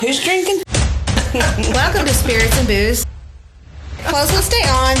Who's drinking? Welcome to Spirits and Booze. Clothes will stay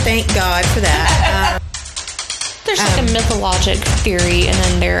on, thank God for that. There's like a mythologic theory, and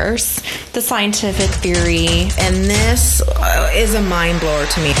then there's the scientific theory. And this is a mind blower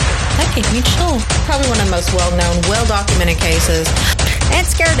to me. That gave me chills. Probably one of the most well-known, well-documented cases. That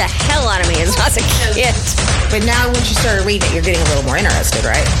scared the hell out of me as I was a kid. But now once you started reading it, you're getting a little more interested,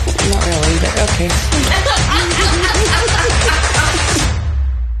 right? Not really, but okay.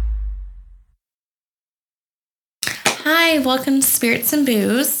 Hi, welcome to Spirits and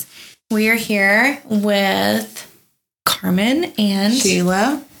Booze. We are here with Carmen and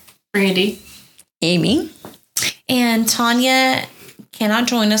Sheila. Randy. Amy. And Tanya cannot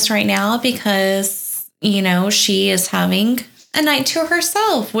join us right now because, you know, she is having a night to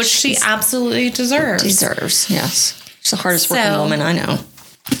herself, which she absolutely deserves. Yes. She's the hardest working woman I know.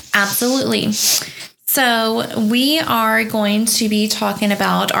 Absolutely. So we are going to be talking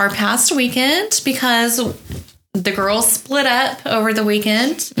about our past weekend because the girls split up over the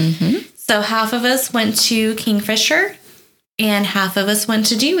weekend. Mm-hmm. So half of us went to Kingfisher and half of us went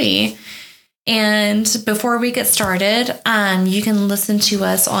to Dewey. And before we get started, you can listen to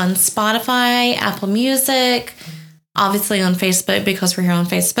us on Spotify, Apple Music, obviously on Facebook because we're here on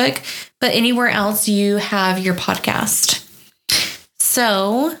Facebook, but anywhere else you have your podcast.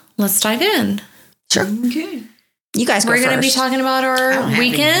 So let's dive in. Sure. Okay. You guys go We're going to be first. talking about our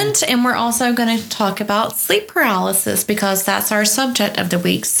weekend, and we're also going to talk about sleep paralysis because that's our subject of the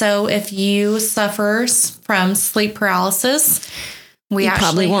week. So if you suffer from sleep paralysis, you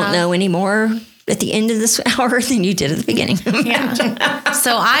probably won't know any more at the end of this hour than you did at the beginning. Yeah.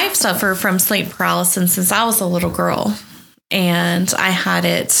 So I've suffered from sleep paralysis since I was a little girl, and I had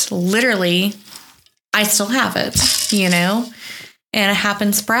it literally, I still have it, you know, and it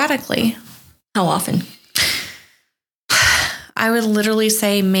happens sporadically. How often? I would literally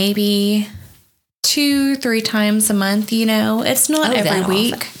say maybe 2-3 times a month, you know. It's not every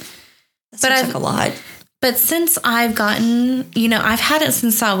week. That sounds like a lot. But since I've gotten, you know, I've had it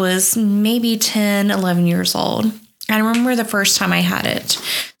since I was maybe 10, 11 years old. I remember the first time I had it.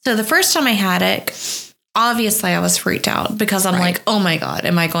 So the first time I had it, obviously I was freaked out because I'm like, oh my God,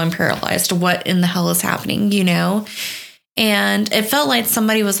 am I going paralyzed? What in the hell is happening, you know? And it felt like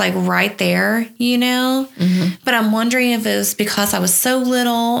somebody was like right there, you know, but I'm wondering if it was because I was so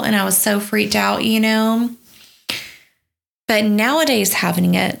little and I was so freaked out, you know, but nowadays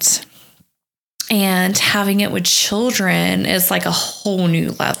having it and having it with children is like a whole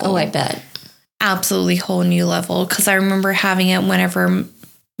new level. Oh, I bet. Absolutely whole new level. Cause I remember having it whenever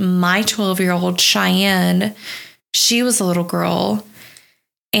my 12-year-old Cheyenne, she was a little girl,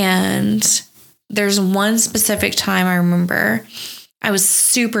 and there's one specific time I remember I was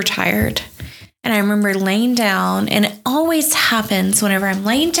super tired, and I remember laying down, and it always happens whenever I'm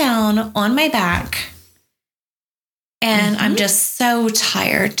laying down on my back and I'm just so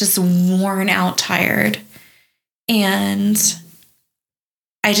tired, just worn out tired. And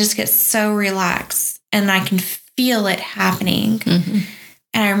I just get so relaxed and I can feel it happening. Mm-hmm.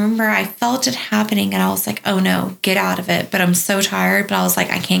 And I remember I felt it happening and I was like, oh no, get out of it. But I'm so tired, but I was like,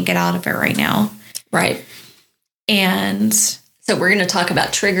 I can't get out of it right now. Right. And so we're going to talk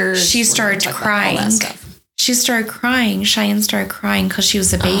about triggers. She started crying. She started crying. Cheyenne started crying because she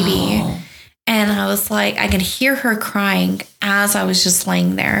was a baby. Oh. And I was like, I could hear her crying as I was just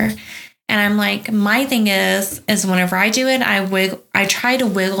laying there. And I'm like, my thing is whenever I do it, I try to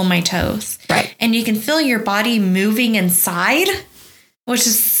wiggle my toes. Right. And you can feel your body moving inside, which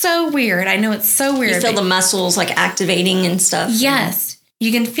is so weird. I know it's so weird. You feel the muscles like activating and stuff. Yes.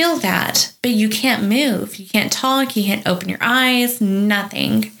 You can feel that, but you can't move. You can't talk. You can't open your eyes,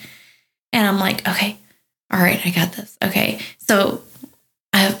 nothing. And I'm like, okay, all right, I got this. Okay. So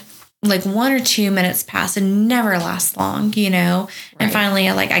I have like 1 or 2 minutes pass and never lasts long, you know? Right. And finally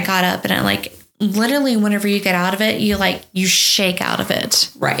I got up and I like literally whenever you get out of it, you shake out of it.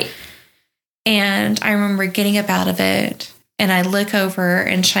 Right. And I remember getting up out of it and I look over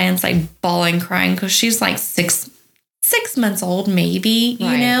and Cheyenne's like bawling, crying because she's like 6 months old, maybe,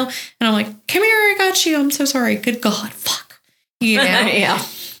 you know? And I'm like, come here, I got you. I'm so sorry. Good God, fuck. You know? Yeah.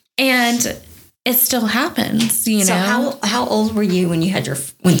 And it still happens, you know? So how old were you when you had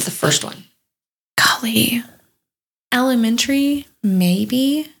when's the first one? Golly. Elementary,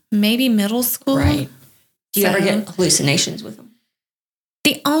 maybe middle school. Right. Do you ever get hallucinations with them?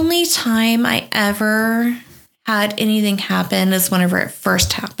 The only time I ever had anything happen is whenever it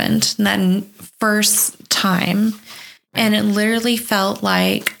first happened. That first time. And it literally felt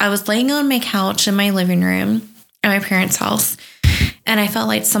like I was laying on my couch in my living room at my parents' house. And I felt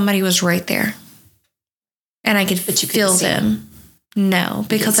like somebody was right there. And I could feel them. No,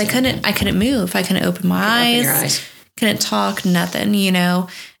 because I couldn't move. I couldn't open my eyes. Couldn't talk, nothing, you know.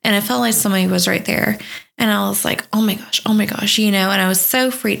 And I felt like somebody was right there. And I was like, oh my gosh, you know. And I was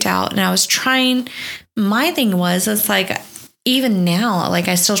so freaked out. And I was trying. My thing was, it's like, even now, like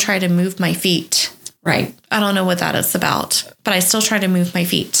I still try to move my feet. Right. I don't know what that is about, but I still try to move my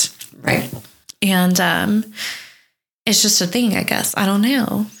feet. Right. And it's just a thing, I guess. I don't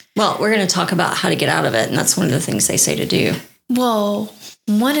know. Well, we're going to talk about how to get out of it. And that's one of the things they say to do. Well,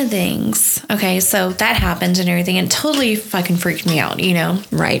 one of the things, okay, so that happened and everything, and totally fucking freaked me out, you know?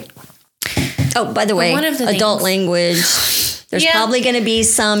 Right. Oh, by the way, one of the adult language. There's probably going to be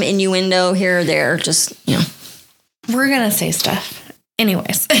some innuendo here or there. Just, you know. We're going to say stuff.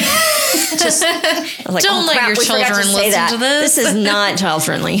 Anyways. Just like, don't let your children listen to this. This is not child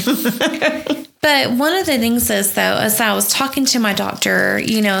friendly. But one of the things is, though, is I was talking to my doctor,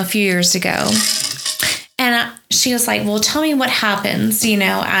 you know, a few years ago. And she was like, well, tell me what happens, you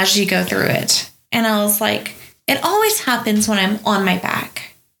know, as you go through it. And I was like, it always happens when I'm on my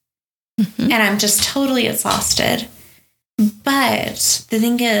back. And I'm just totally exhausted. But the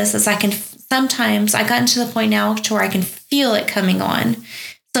thing is I can sometimes, I gotten to the point now to where I can feel it coming on.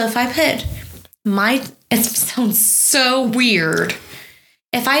 So if I put it sounds so weird.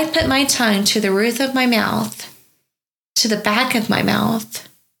 If I put my tongue to the roof of my mouth, to the back of my mouth,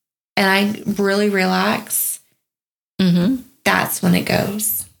 and I really relax, that's when it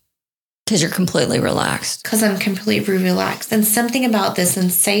goes. Because you're completely relaxed. Because I'm completely relaxed. And something about the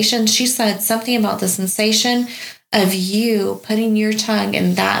sensation, she said something about the sensation of you putting your tongue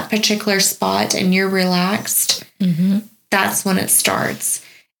in that particular spot and you're relaxed. That's when it starts.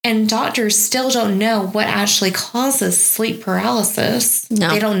 And doctors still don't know what actually causes sleep paralysis. No.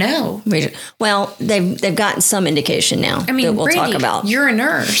 They don't know. Well, they've gotten some indication now that we'll talk about. You're a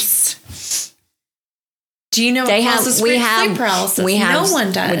nurse. Do you know what causes sleep paralysis? No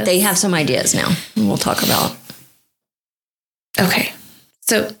one does. They have some ideas now. We'll talk about. Okay.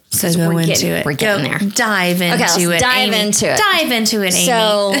 So go into it. We're getting there. Dive into it. Dive into it, Amy.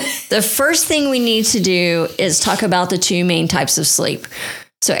 So the first thing we need to do is talk about the two main types of sleep.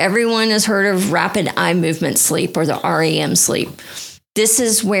 So everyone has heard of rapid eye movement sleep, or the REM sleep. This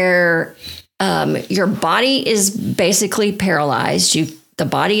is where your body is basically paralyzed. The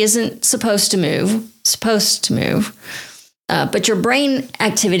body isn't supposed to move, but your brain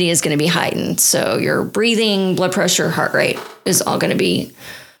activity is going to be heightened. So your breathing, blood pressure, heart rate is all going to be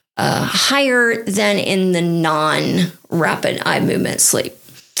higher than in the non-rapid eye movement sleep.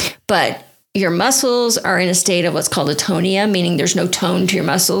 But your muscles are in a state of what's called atonia, meaning there's no tone to your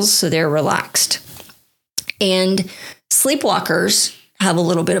muscles, so they're relaxed. And sleepwalkers have a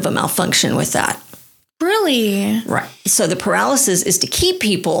little bit of a malfunction with that. Really? Right. So the paralysis is to keep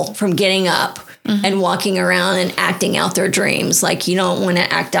people from getting up and walking around and acting out their dreams. Like, you don't want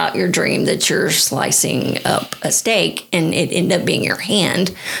to act out your dream that you're slicing up a steak and it end up being your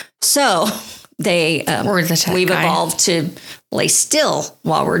hand. So we've evolved to lay still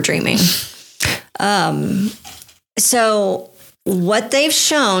while we're dreaming. So what they've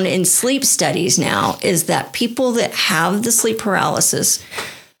shown in sleep studies now is that people that have the sleep paralysis,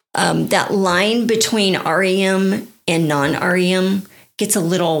 that line between REM and non-REM gets a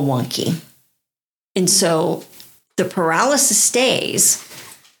little wonky. And so the paralysis stays,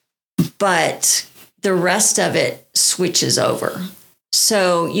 but the rest of it switches over.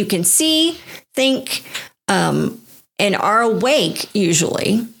 So you can see, think, and are awake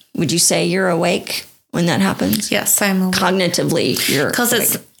usually. Would you say you're awake when that happens? Yes, I'm awake. Cognitively, you're awake.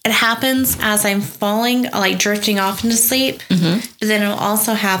 Because it happens as I'm falling, like drifting off into sleep. But then it'll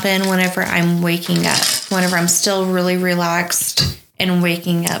also happen whenever I'm waking up, whenever I'm still really relaxed and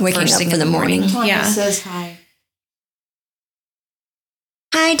waking up first thing in the morning. Tanya says hi.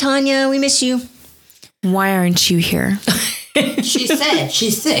 Hi, Tanya. We miss you. Why aren't you here? She said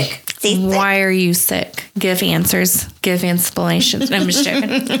she's sick. Why are you sick? Give answers. Give explanations. No, I'm just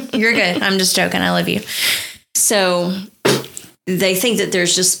joking. You're good. I'm just joking. I love you. So they think that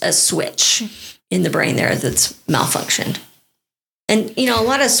there's just a switch in the brain there that's malfunctioned. And, you know, a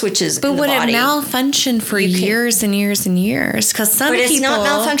lot of switches in the body. But would it malfunction for years and years and years? Because some people... But it's not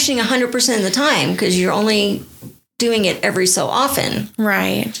malfunctioning 100% of the time because you're only doing it every so often.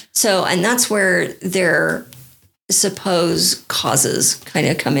 Right. So, and that's where their supposed causes kind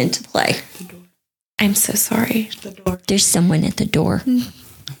of come into play. I'm so sorry. There's someone at the door.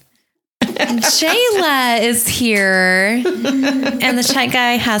 Jayla is here. And the chat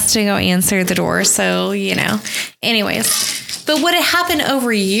guy has to go answer the door. So, you know. Anyways. But would it happen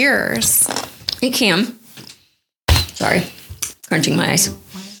over years? It can. Sorry. Crunching my eyes.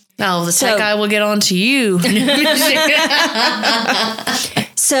 Oh, the tech guy will get on to you.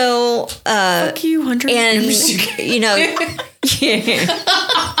 So, fuck you, Hunter. And, you know,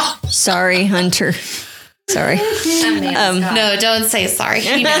 sorry, Hunter. Sorry. No, don't say sorry.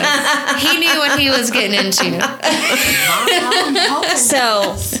 He knows. He knew what he was getting into.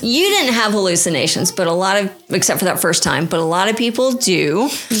 So you didn't have hallucinations, but except for that first time, but a lot of people do.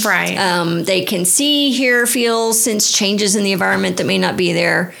 Right. They can see, hear, feel, sense changes in the environment that may not be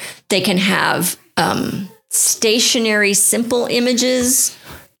there. They can have stationary, simple images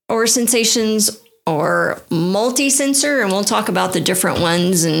or sensations, or multi-sensor, and we'll talk about the different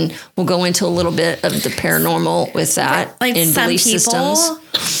ones, and we'll go into a little bit of the paranormal with that. Like in some belief people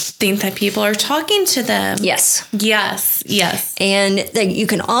systems. think that people are talking to them. Yes. And you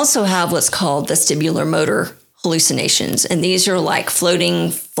can also have what's called vestibular motor hallucinations, and these are like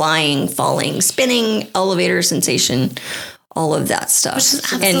floating, flying, falling, spinning, elevator sensation, all of that stuff. Which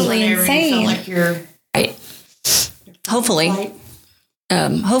is absolutely insane. You feel like you're right. Hopefully.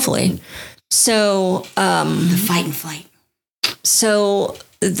 So the fight and flight. So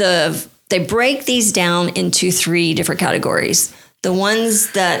they break these down into 3 different categories. The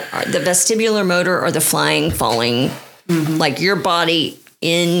ones that are the vestibular motor or the flying, falling, like your body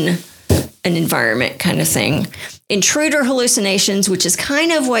in an environment kind of thing. Intruder hallucinations, which is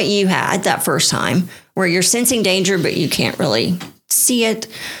kind of what you had that first time, where you're sensing danger, but you can't really see it.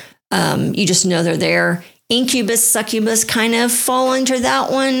 You just know they're there. Incubus, succubus kind of fall under that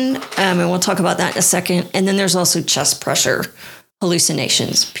one. And we'll talk about that in a second. And then there's also chest pressure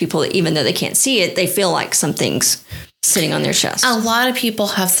hallucinations. People, even though they can't see it, they feel like something's sitting on their chest. a lot of people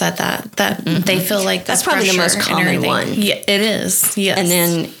have said that they feel like That's probably the most common one. Yeah, it is. Yes. And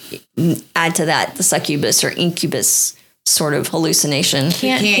then add to that the succubus or incubus sort of hallucination.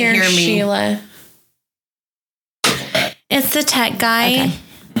 Can't hear me. Sheila. It's the tech guy.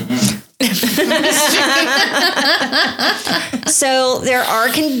 Okay. So there are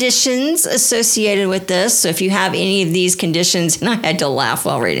conditions associated with this. So if you have any of these conditions, and I had to laugh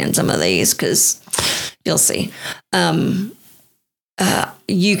while reading some of these because you'll see,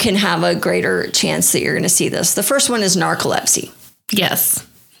 you can have a greater chance that you're going to see this. The first one is narcolepsy. Yes.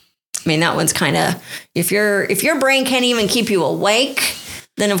 I mean, that one's kind of, if your brain can't even keep you awake,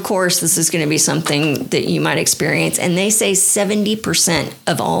 then of course this is going to be something that you might experience. And they say 70%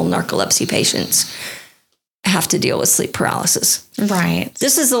 of all narcolepsy patients have to deal with sleep paralysis. Right.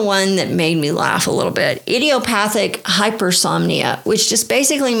 This is the one that made me laugh a little bit. Idiopathic hypersomnia, which just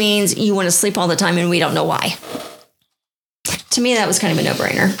basically means you want to sleep all the time and we don't know why. To me, that was kind of a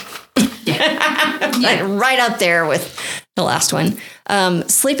no-brainer. Like right up there with the last one.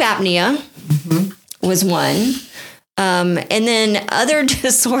 Sleep apnea was one. And then other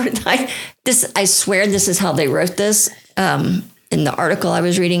disorder. I swear this is how they wrote this in the article I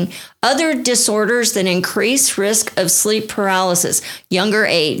was reading. Other disorders that increase risk of sleep paralysis. Younger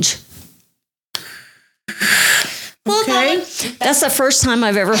age. Well, that's the first time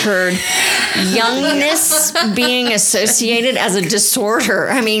I've ever heard youngness being associated as a disorder.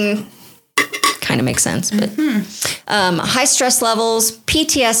 I mean, kind of makes sense, but high stress levels,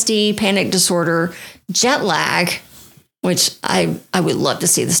 PTSD, panic disorder, jet lag, which I would love to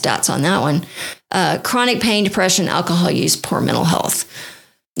see the stats on that one. Chronic pain, depression, alcohol use, poor mental health.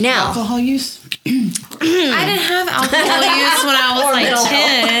 Now, Alcohol use? I didn't have alcohol use when I was like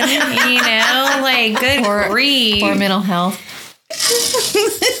 10, you know, like good grief. For mental health.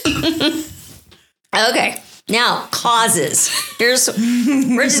 okay. Now, causes. We're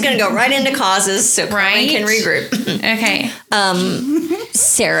just going to go right into causes so Carmen can regroup. Okay.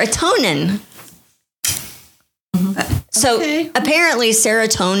 Serotonin. So apparently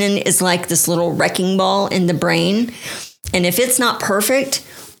serotonin is like this little wrecking ball in the brain. And if it's not perfect,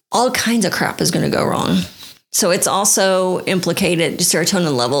 all kinds of crap is going to go wrong. So it's also implicated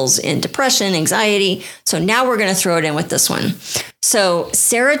serotonin levels in depression, anxiety. So now we're going to throw it in with this one. So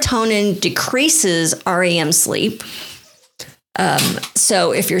serotonin decreases REM sleep.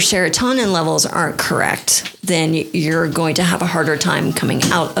 So if your serotonin levels aren't correct, then you're going to have a harder time coming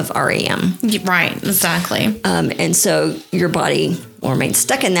out of REM. Right, exactly. And so your body will remain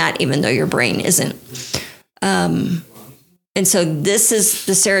stuck in that, even though your brain isn't. And so this is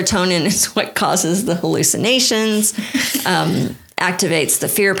the serotonin is what causes the hallucinations, activates the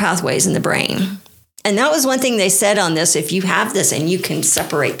fear pathways in the brain. And that was one thing they said on this. If you have this and you can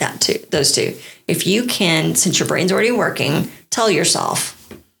separate those two, if you can, since your brain's already working, tell yourself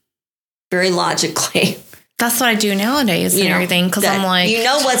very logically. That's what I do nowadays and everything, because I'm like, you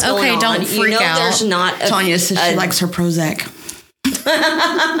know what's going on. Okay, don't freak out. There's not Tanya says she likes her Prozac.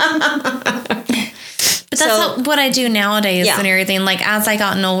 But that's what I do nowadays Yeah. and everything. Like, as I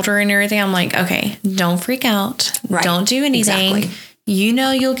gotten older and everything, I'm like, okay, don't freak out. Right. Don't do anything. Exactly. You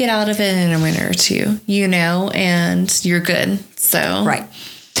know you'll get out of it in a minute or two, and you're good. So Right.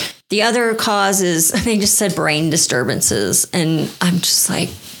 The other cause is, they just said brain disturbances. And I'm just like,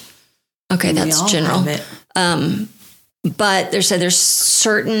 okay, that's general. But they said there's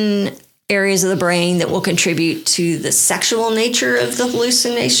certain areas of the brain that will contribute to the sexual nature of the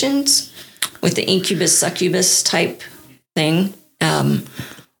hallucinations with the incubus, succubus type thing. Is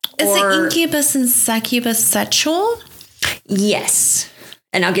it incubus and succubus sexual? Yes.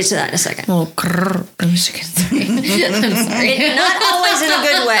 And I'll get to that in a second. Well, I'm sorry. Not always in a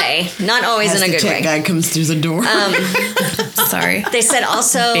good way. Not always in a good way. Guy comes through the door. Sorry. They said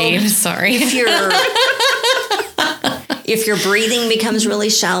also, Babe, sorry. if your breathing becomes really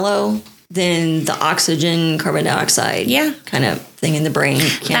shallow, then the oxygen, carbon dioxide kind of thing in the brain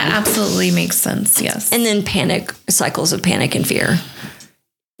can. That absolutely makes sense, yes. And then cycles of panic and fear.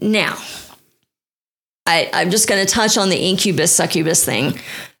 Now, I'm just going to touch on the incubus, succubus thing.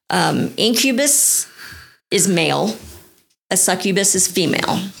 Incubus is male. A succubus is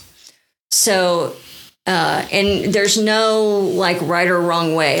female. So, and there's no like right or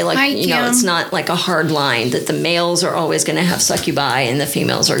wrong way. Like, it's not like a hard line that the males are always going to have succubi and the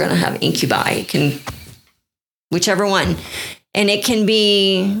females are going to have incubi. It can, whichever one. And it can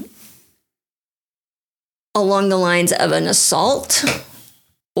be along the lines of an assault,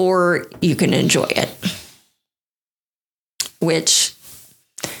 or you can enjoy it. Which,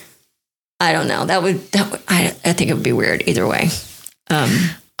 I don't know. I think it would be weird either way. I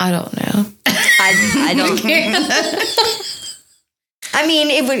don't know. I don't. I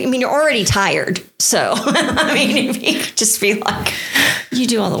mean, you're already tired. So, I mean, if you could just be like, you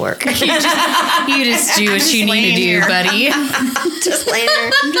do all the work. You just do what you need to do, buddy. Just laying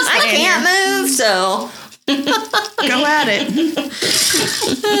there. I can't move, so. Go at it.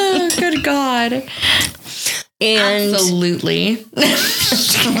 Oh, good God. And absolutely.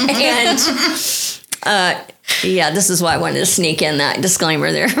 And this is why I wanted to sneak in that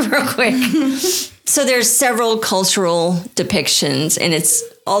disclaimer there real quick. So there's several cultural depictions, and it's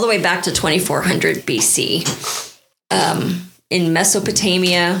all the way back to 2400 BC. In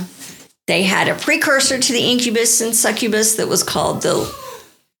Mesopotamia, they had a precursor to the incubus and succubus that was called the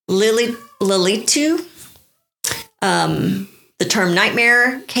Lilitu. The term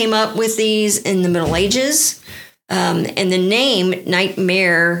nightmare came up with these in the Middle Ages. And the name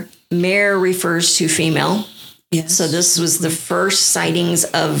nightmare refers to female. Yes. So this was the first sightings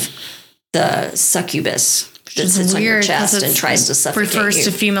of the succubus that sits on your chest and tries to suffocate refers you.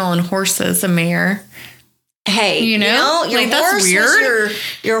 to female and horses, a mare. Hey, your like, that's horse weird.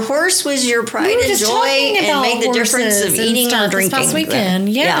 Was your horse was your pride and joy, and made the difference of eating or drinking. This past weekend,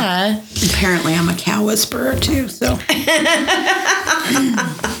 yeah. Apparently, I'm a cow whisperer too. So,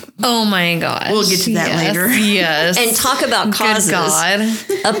 oh my gosh, we'll get to that later. Yes, and talk about causes. Good God.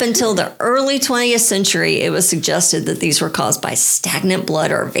 Up until the early 20th century, it was suggested that these were caused by stagnant blood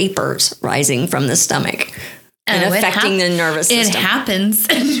or vapors rising from the stomach and affecting the nervous system. It happens.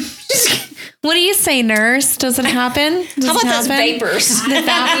 What do you say, nurse? Does it happen? How about those vapors? The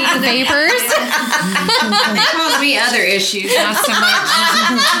vapors? They cause me other issues, not so much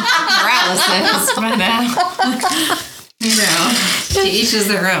paralysis, but to each is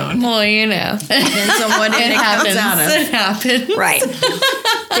their own. Well, depends on what it comes out of. It happens. Right.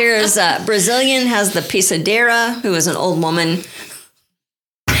 There's Brazilian has the pisadera, who is an old woman.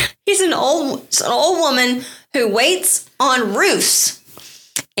 He's an old woman who waits on roofs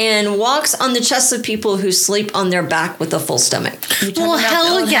and walks on the chests of people who sleep on their back with a full stomach. Well,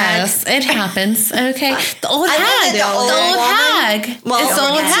 hell yes. It happens. Okay. The old hag. The old hag. Well, it's the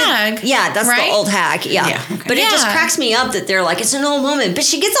old hag. Yeah, that's the old hag. Yeah. Okay. But it just cracks me up that they're like, it's an old woman, but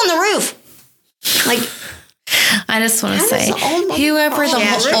she gets on the roof. Like, I just want to say, whoever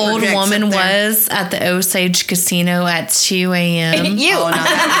the old woman was at the Osage Casino at 2 a.m. You. Oh,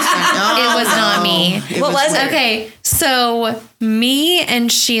 no, it was not me. What was it? Okay, so me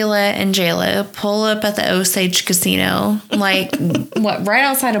and Sheila and Jayla pull up at the Osage Casino, like, right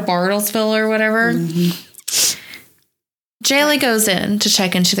outside of Bartlesville or whatever. Mm-hmm. Jayla goes in to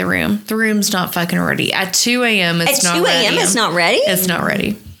check into the room. The room's not fucking ready. At 2 a.m., it's not ready. At 2 a.m., it's not ready? It's not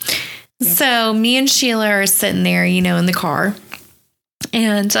ready. So me and Sheila are sitting there, in the car.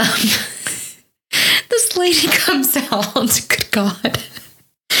 And this lady comes out. Good God.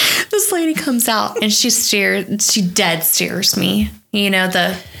 This lady comes out and she dead stares me. And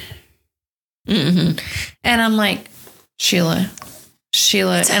I'm like, Sheila.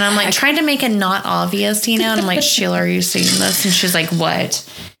 And I'm like trying to make it not obvious, and I'm like, Sheila, are you seeing this? And she's like, what?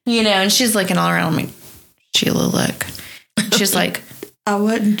 And she's looking all around. I'm like, Sheila, look. She's like, I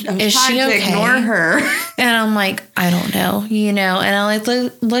was is trying she to okay? ignore her. And I'm like, I don't know, and I like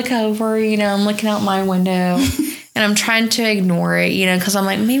look over, I'm looking out my window and I'm trying to ignore it, because I'm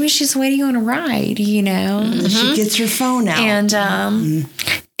like, maybe she's waiting on a ride, She gets her phone out. And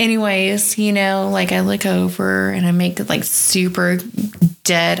anyways, like I look over and I make like super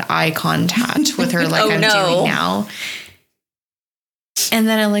dead eye contact with her like doing now. And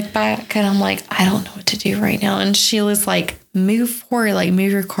then I look back and I'm like, I don't know what to do right now. And Sheila's like, move forward, like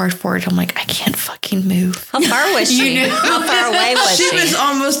move your car forward. I'm like, I can't fucking move. How far was she? How far away was she? She was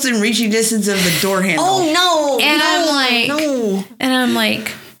almost in reaching distance of the door handle. Oh no! And I'm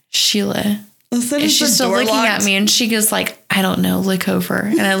like, Sheila. Listen, is she still looking at me? And she goes like, I don't know, look over.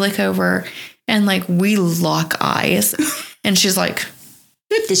 And I look over and like we lock eyes. And she's like,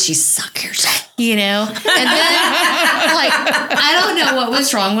 did she suck your soul? And then like I don't know what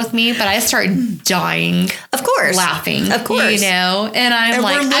was wrong with me, but I started dying. Of course. Laughing. Of course. And I'm and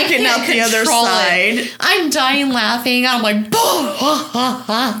like, we're I looking can't out the other control side. it. I'm dying laughing. I'm like,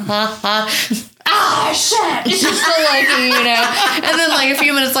 shit. She's still looking, And then like a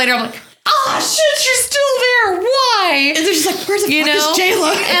few minutes later, I'm like, shit, you're still there. Why? And they're just like, where the fuck is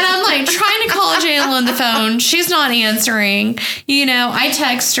Jayla? And I'm like trying to call Jayla on the phone. She's not answering. I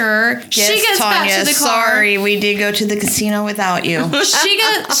text her. Yes, she gets Tanya, back to the car. Sorry, we did go to the casino without you.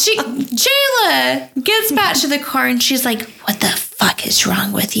 Jayla gets back to the car and she's like, what the fuck is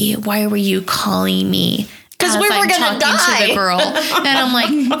wrong with you? Why were you calling me? Because we were going to die. To the girl. And I'm like,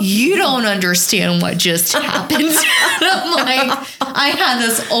 you don't understand what just happened. And I'm like, I had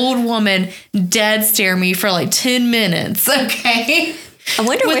this old woman dead stare me for like 10 minutes. Okay. I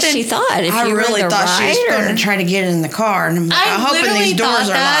wonder what she thought. If I you really thought she was going to try to get in the car. And I'm like, I hope these doors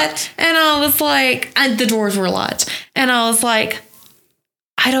are locked. And I was like, the doors were locked. And I was like,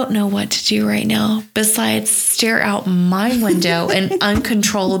 I don't know what to do right now besides stare out my window and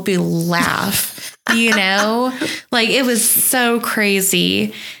uncontrollably laugh. Like it was so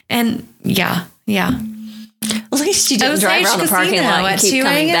crazy. And yeah. At least you didn't drive around the parking lot and keep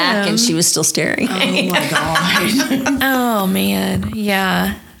coming back and she was still staring. Oh my God. Oh man.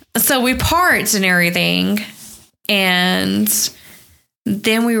 Yeah. So we parked and everything. And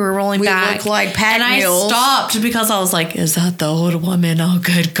then we were rolling back. We looked like pack and mules. I stopped because I was like, is that the old woman? Oh,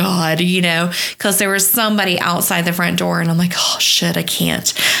 good God. Because there was somebody outside the front door and I'm like, oh shit, I can't.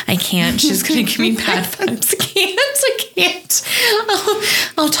 She's going to give me bad vibes. I can't.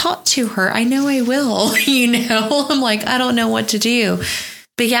 I'll talk to her. I know I will. I'm like, I don't know what to do.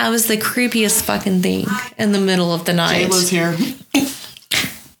 But yeah, it was the creepiest fucking thing in the middle of the night. Jayla's here.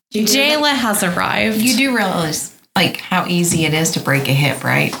 Jayla has arrived. You do realize like how easy it is to break a hip,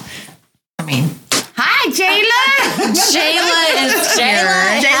 right? I mean, hi, Jayla. Jayla is here.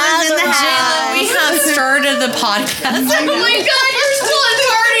 Jayla's in the house. We have started the podcast. Oh my God, you're still in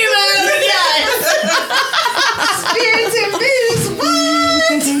party mode. Yes. Spirits and booze.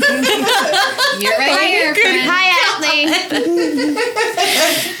 What? You're right here, friend. Hi, Ashley.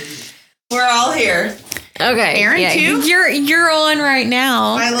 We're all here. Okay. Aaron, too? You're on right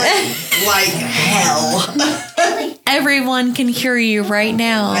now. I look like hell. Everyone can hear you right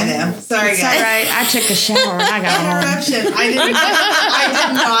now. I know. Sorry, guys. It's all right. I took a shower and I got home. Interruption. I did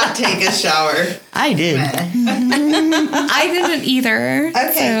not take a shower. I did. I didn't either.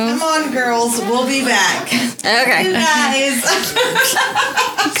 Okay, come on, girls. We'll be back. Okay. You guys.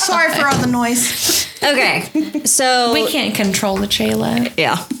 Sorry for all the noise. Okay. So We can't control the Jayla.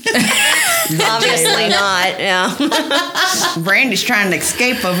 yeah. Obviously not. Yeah. Brandy's trying to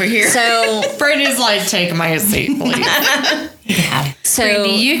escape over here. So Brandy's like, take my seat, please. Yeah. so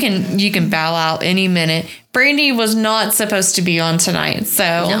Brandy, you can bow out any minute. Brandy was not supposed to be on tonight,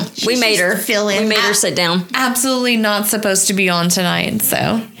 so we made her fill in. We made her sit down. absolutely not supposed to be on tonight.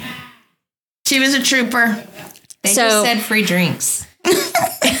 So She was a trooper. They So- just said free drinks.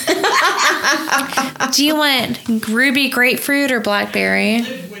 do you want ruby grapefruit or blackberry?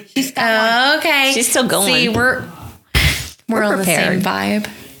 Okay. She's still going. See, we're on the same prepared. vibe.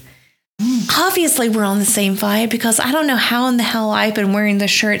 Obviously, we're on the same vibe because I don't know how in the hell I've been wearing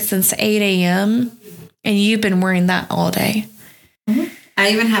this shirt since 8 a.m. and you've been wearing that all day. I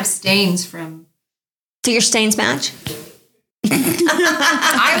even have stains from. Do your stains match?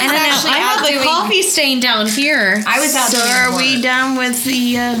 I have the coffee stain down here. I was out. So doing are work. we done with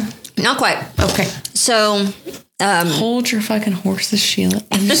the... Not quite. Okay. So Hold your fucking horses, Sheila.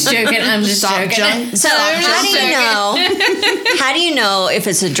 I'm just joking. I'm just joking. So how do you know? How do you know if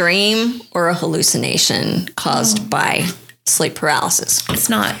it's a dream or a hallucination caused by sleep paralysis? It's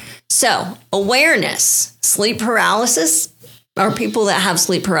not. So awareness, sleep paralysis, or people that have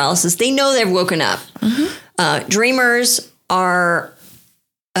sleep paralysis, they know they've woken up. Dreamers are,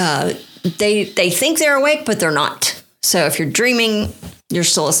 they think they're awake, but they're not. So if you're dreaming, you're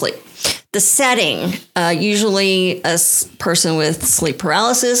still asleep. The setting, usually a person with sleep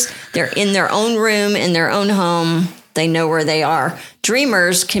paralysis, they're in their own room, in their own home. They know where they are.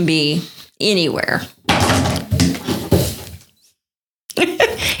 Dreamers can be anywhere.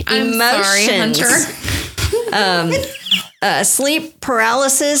 I'm Emotions. sorry, Hunter. Sleep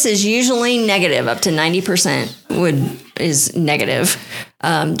paralysis is usually negative. Up to 90% is negative.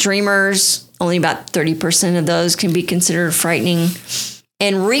 Dreamers, only about 30% of those can be considered frightening.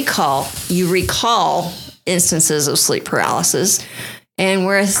 And you recall instances of sleep paralysis. And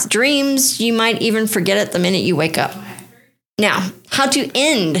with dreams, you might even forget it the minute you wake up. Now, how to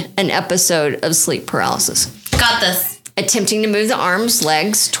end an episode of sleep paralysis? Got this. Attempting to move the arms,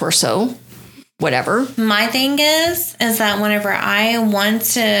 legs, torso, whatever. My thing is that whenever I want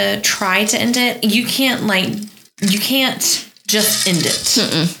to try to end it, you can't just end it.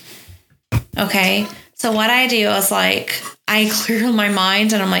 Okay. So what I do is I clear my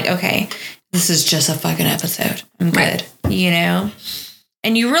mind and I'm like, okay, this is just a fucking episode. I'm good. Right.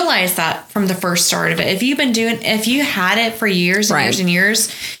 And you realize that from the first start of it. If you had it for years and years and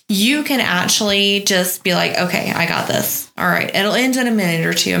years, you can actually just be like, okay, I got this. All right. It'll end in a minute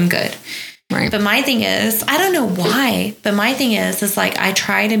or two. I'm good. Right. But my thing is, I don't know why, but my thing is I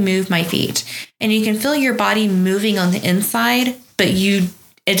try to move my feet and you can feel your body moving on the inside, but it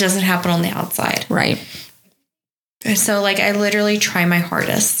doesn't happen on the outside. Right. So I literally try my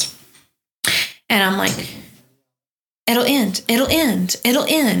hardest and I'm like, it'll end.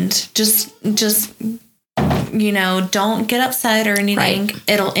 Just, don't get upset or anything. Right.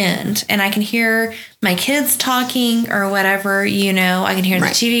 It'll end. And I can hear my kids talking or whatever, I can hear the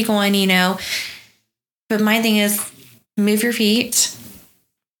TV going, but my thing is move your feet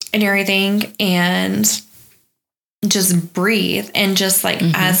and everything and just breathe and just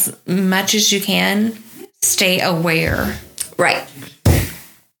as much as you can, stay aware. Right.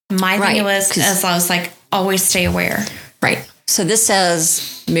 My thing was, as I was always stay aware. Right. So this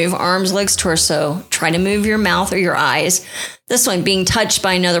says move arms, legs, torso. Try to move your mouth or your eyes. This one, being touched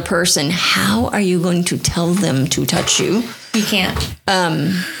by another person. How are you going to tell them to touch you? You can't.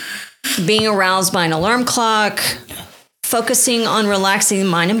 Being aroused by an alarm clock. Focusing on relaxing the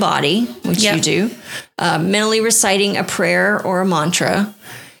mind and body, which you do. Mentally reciting a prayer or a mantra.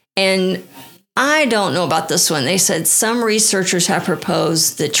 And I don't know about this one. They said some researchers have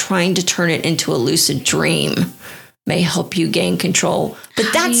proposed that trying to turn it into a lucid dream may help you gain control.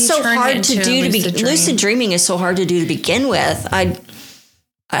 But that's so hard to do. Lucid dreaming is so hard to do to begin with. I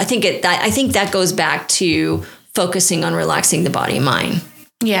think that goes back to focusing on relaxing the body and mind.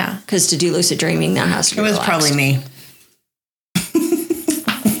 Yeah. Because to do lucid dreaming, that has to be relaxed. Probably me.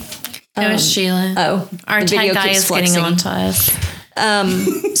 It was Sheila. Oh. Our tech guy is getting on to us.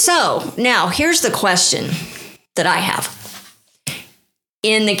 So now here's the question that I have.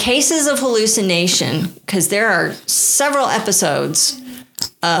 In the cases of hallucination, because there are several episodes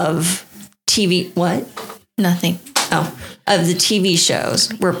of TV, what? Nothing. Oh, of the TV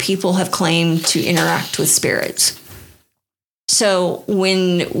shows where people have claimed to interact with spirits. So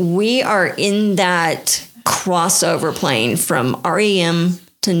when we are in that crossover plane from REM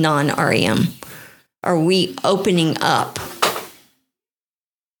to non-REM, are we opening up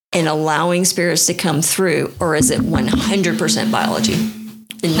and allowing spirits to come through, or is it 100% biology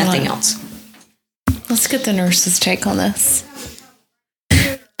and nothing else? Let's get the nurse's take on this.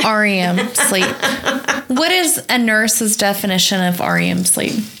 REM sleep. What is a nurse's definition of REM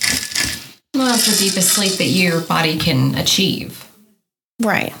sleep? Well, it's the deepest sleep that your body can achieve.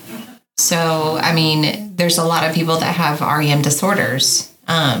 Right. So, there's a lot of people that have REM disorders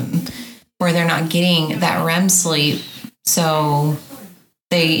where they're not getting that REM sleep. So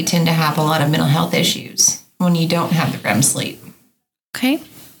they tend to have a lot of mental health issues when you don't have the REM sleep. Okay.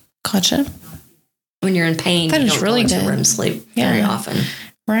 Gotcha. When you're in pain, that you is don't really go into good. REM sleep very often.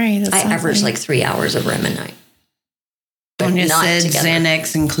 Right. I average 3 hours of REM a night. When you said together.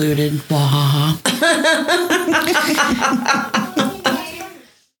 Xanax included.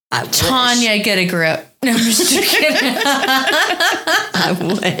 Tanya, get a grip. No, I'm just kidding. I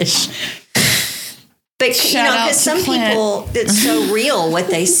wish. But, because some people, it's so real what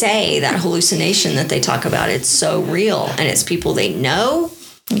they say, that hallucination that they talk about, it's so real. And it's people they know.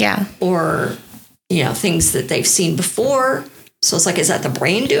 Yeah. Or, things that they've seen before. So it's is that the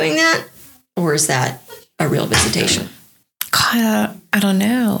brain doing that? Or is that a real visitation? God, I don't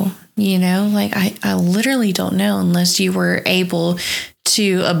know. I literally don't know unless you were able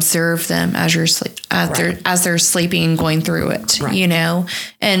to observe them as they're sleeping and going through it,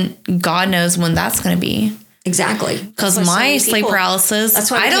 and God knows when that's going to be. Exactly. Because my sleep paralysis, that's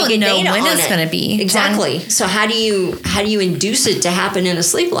why I don't know when it's going to be. Exactly. So how do you induce it to happen in a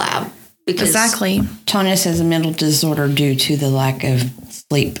sleep lab? Because exactly. Tanya says a mental disorder due to the lack of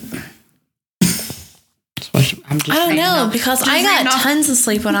sleep. I don't know, because I got tons of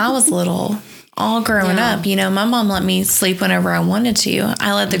sleep when I was little. All growing up, you know, my mom let me sleep whenever I wanted to.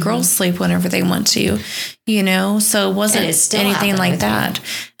 I let the girls sleep whenever they want to, you know, so it wasn't anything like that.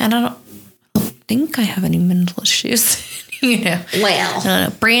 And I don't think I have any mental issues, you know.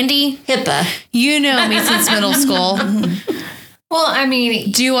 Well, Brandy, HIPAA. You know me since middle school. Well, I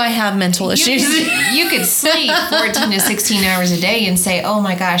mean, do I have mental issues? You could sleep 14 to 16 hours a day and say, oh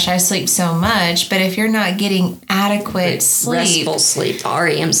my gosh, I sleep so much. But if you're not getting adequate sleep, restful sleep,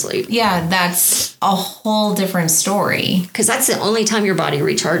 REM sleep. Yeah, that's a whole different story. Because that's the only time your body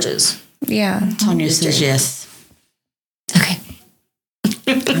recharges. Yeah. Tanya says yes. Okay.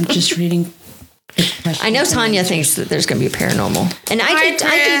 I'm just reading. I know Tanya thinks that there's going to be paranormal. And I do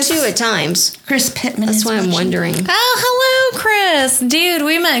too at times. Chris Pittman. That's why I'm wondering. Oh, hello, Chris. Dude,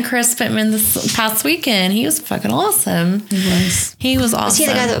 we met Chris Pittman this past weekend. He was fucking awesome. He was awesome. Was he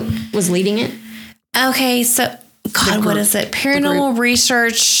the guy that was leading it? Okay, so, God, what is it? Paranormal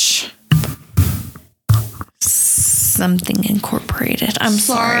Research something Incorporated. I'm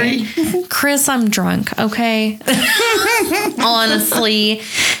sorry. Chris, I'm drunk, okay? Honestly.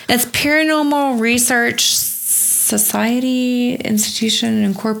 It's Paranormal Research Society Institution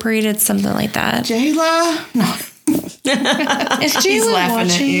Incorporated, something like that. Jayla? No. Is Jayla laughing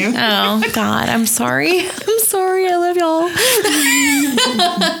watching? at you. Oh, God, I'm sorry. I'm sorry. I love y'all.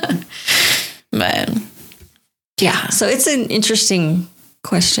 But, yeah. So it's an interesting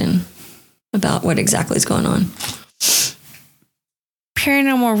question about what exactly is going on.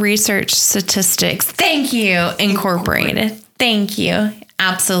 Paranormal Research Statistics. Thank you, Incorporated. Thank you.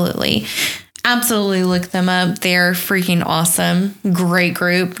 Absolutely. Absolutely look them up. They're freaking awesome. Great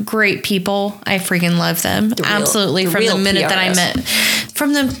group. Great people. I freaking love them. Absolutely. From the minute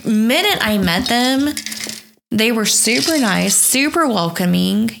I met them, they were super nice, super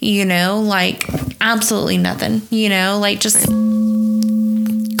welcoming, you know, like absolutely nothing, you know, like just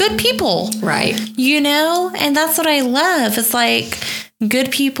good people. Right. You know, and that's what I love. It's like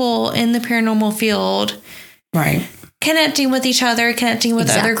good people in the paranormal field. Right. Connecting with each other, connecting with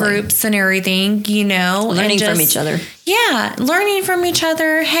other groups and everything, you know. Learning from each other. Yeah. Learning from each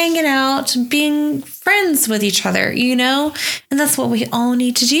other, hanging out, being friends with each other, you know. And that's what we all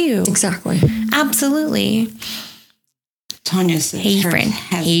need to do. Exactly. Absolutely. Tanya says hey, friend.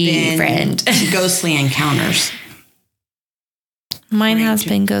 Hey, friend. Ghostly encounters. Mine has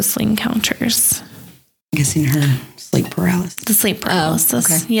been ghostly encounters. I'm guessing her sleep paralysis. The sleep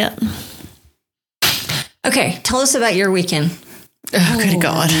paralysis. Okay. Yep. Okay, tell us about your weekend. Oh, good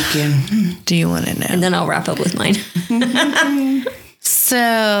God. Do you want to know? And then I'll wrap up with mine.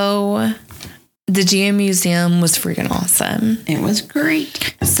 So, the GM Museum was freaking awesome. It was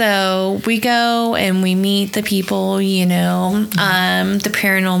great. So, we go and we meet the people, you know. The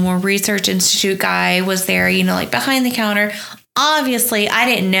Paranormal Research Institute guy was there, you know, like behind the counter. Obviously, I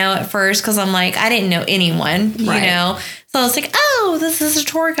didn't know at first because I'm like, I didn't know anyone, you know. So I was like, oh, this is a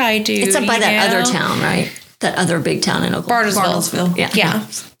tour guide dude. It's up by that other town, right? That other big town in Oklahoma. Bartlesville. Yeah.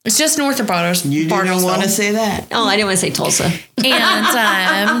 It's just north of Bartlesville. You didn't want to say that. Oh, I didn't want to say Tulsa. And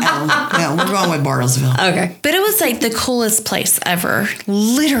no, we're going with Bartlesville. Okay. But it was like the coolest place ever.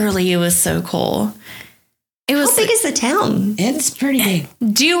 Literally, it was so cool. It was. How big is the town? It's pretty big.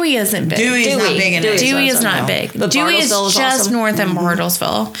 Dewey isn't big. Dewey's not big enough. Dewey is not big. But Dewey is Bartlesville is just awesome. north of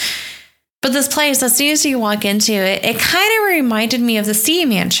Bartlesville. But this place, as soon as you walk into it, it kind of reminded me of the Sea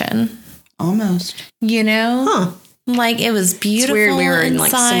Mansion. Almost. You know? Huh. Like, it was beautiful. It's weird we were in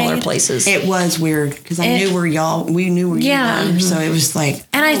like inside. similar places. It was weird because we knew where you were. So it was like.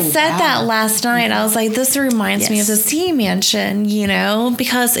 And I said that last night. I was like, this reminds me of the Sea Mansion, you know,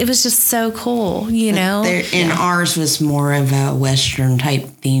 because it was just so cool, you know. And ours was more of a Western type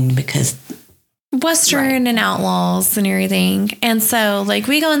theme because. Western and outlaws and everything. And so, like,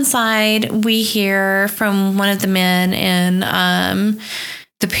 we go inside, we hear from one of the men in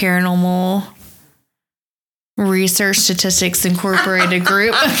the Paranormal Research Statistics Incorporated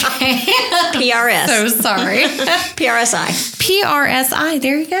group. Okay. PRS. So sorry. PRSI. PRSI.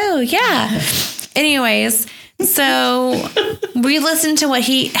 There you go. Yeah. Anyways, so we listened to what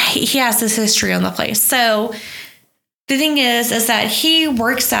he has his history on the place. So the thing is that he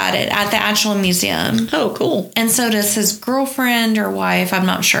works at it at the actual museum. Oh, cool. And so does his girlfriend or wife. I'm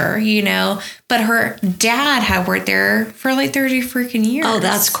not sure, you know, but her dad had worked there for like 30 freaking years. Oh,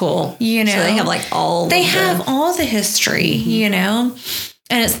 that's cool. You know, so they have like all have all the history, you know,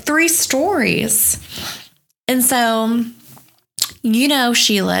 and it's 3 stories. And so, you know,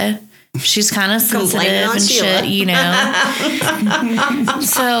 Sheila, she's kind of sensitive and Sheila. shit,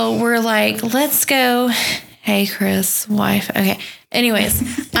 So we're like, let's go. Hey, Chris, wife. Okay. Anyways,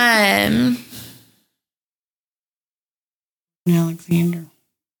 Alexander.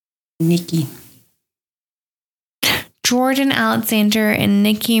 Nikki. Jordan Alexander and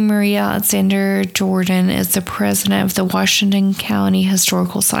Nikki Marie Alexander Jordan is the president of the Washington County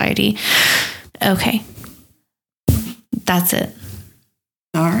Historical Society. Okay. That's it.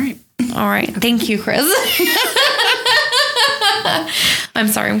 All right. Thank you, Chris. I'm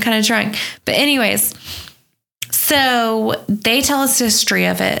sorry. I'm kind of drunk. But anyways, so they tell us the history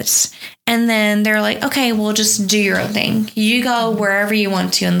of it. And then they're like, okay, well, just do your own thing. You go wherever you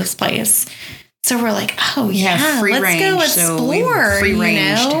want to in this place. So we're like, oh, yeah, free let's range, go explore, free you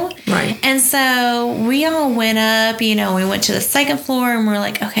ranged. know? Right. And so we all went up, we went to the second floor and we're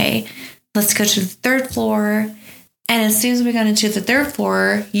like, okay, let's go to the third floor. And as soon as we got into the third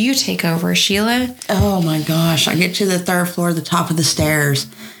floor, you take over, Sheila. Oh, my gosh. I get to the third floor, the top of the stairs,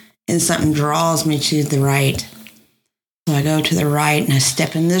 and something draws me to the right. So I go to the right and I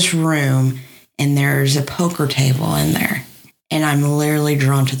step in this room and there's a poker table in there. And I'm literally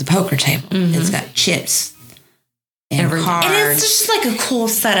drawn to the poker table. Mm-hmm. It's got chips and cards. And it's just like a cool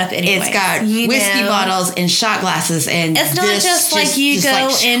setup anyway. It's got whiskey bottles and shot glasses. And it's not just like you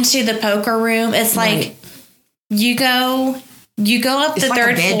go into the poker room. It's like you go up the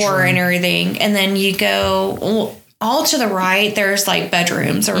third floor and everything. And then you go all to the right. There's like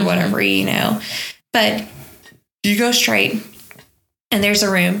bedrooms or whatever, But you go straight and there's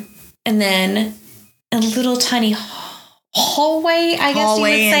a room. And then a little tiny hallway, I guess you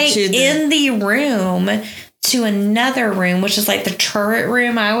would say, in the room to another room, which is like the turret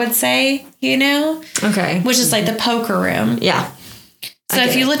room, I would say, Okay. Which is like the poker room. Yeah. So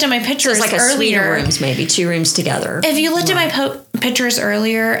if you looked at my pictures so it's like a suite earlier, of rooms, maybe 2 rooms together. If you looked at my pictures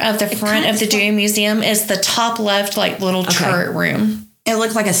earlier of the front of the Dewey Museum, is the top left like little turret room. It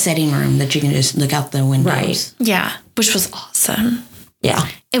looked like a setting room that you can just look out the windows. Right. Yeah, which was awesome. Yeah.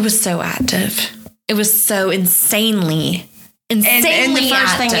 It was so active. It was so insanely and the first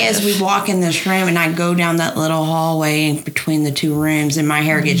active. thing is we walk in this room and I go down that little hallway in between the 2 rooms and my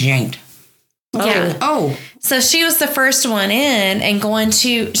hair gets yanked. Yeah. Oh. So she was the first one in and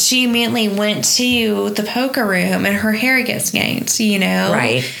she immediately went to the poker room and her hair gets yanked,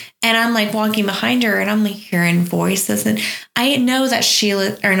 Right. And I'm like walking behind her and I'm like hearing voices. And I know that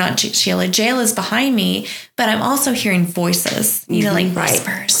Jayla's behind me, but I'm also hearing voices, like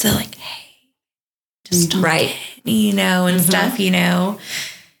whispers. So like, hey, just talk, and stuff, And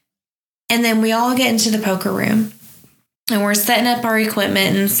then we all get into the poker room and we're setting up our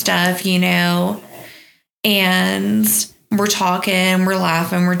equipment and stuff, and we're talking, we're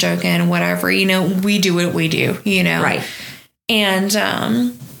laughing, we're joking, whatever, we do what we do, Right. And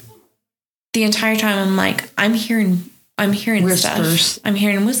the entire time I'm like, I'm hearing whispers. Stuff. I'm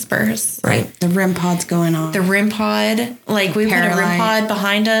hearing whispers. Right. The REM pod's going on. The REM pod, like we put a REM pod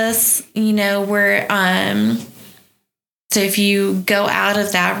behind us, where so if you go out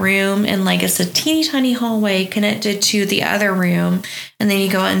of that room and like it's a teeny tiny hallway connected to the other room, and then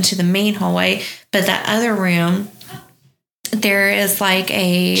you go out into the main hallway, but that other room, there is like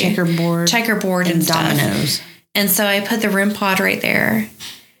a checkerboard and dominoes. Stuff. And so I put the REM pod right there.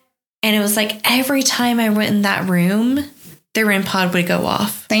 And it was like every time I went in that room, the REM pod would go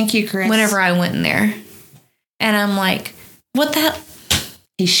off. Thank you, Chris. Whenever I went in there. And I'm like, what the?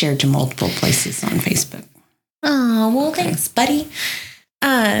 He shared to multiple places on Facebook. Oh, well, thanks, buddy.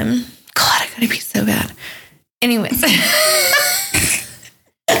 God, I gotta be so bad. Anyways.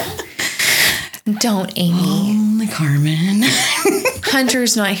 Don't, Amy. Only Carmen.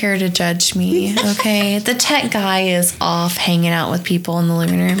 Hunter's not here to judge me, okay? The tech guy is off hanging out with people in the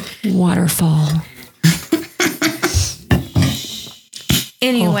living room. Waterfall.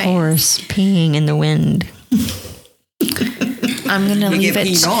 Anyway. A horse peeing in the wind. I'm going to leave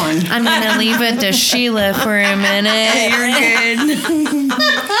it. I'm going to leave it to Sheila for a minute. You're good.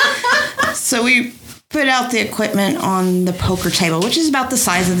 So we put out the equipment on the poker table, which is about the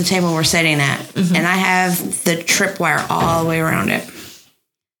size of the table we're sitting at. Mm-hmm. And I have the tripwire all the way around it.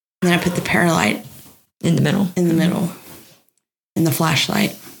 And then I put the Paralight in the middle. And the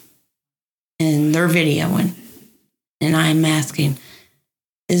flashlight. And they're videoing. And I'm asking,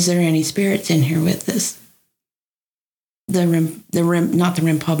 is there any spirits in here with us? The rim, not the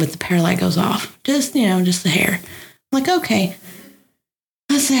REM pod, but the Paralight goes off. Just the hair. I'm like, okay.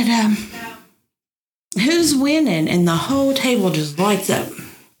 I said, who's winning? And the whole table just lights up.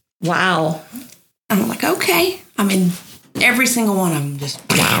 Wow. I'm like, okay. I mean, every single one of them just,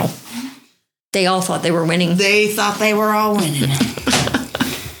 wow. They all thought they were winning. They thought they were all winning.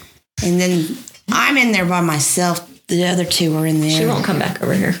 And then I'm in there by myself. The other two were in there. She won't come back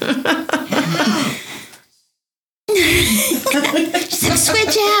over here. So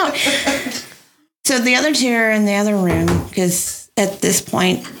switch out. So the other two are in the other room because at this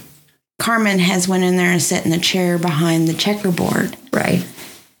point, Carmen has went in there and sat in the chair behind the checkerboard. Right.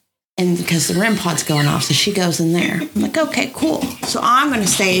 And because the REM pod's going off, so she goes in there. I'm like, okay, cool. So I'm going to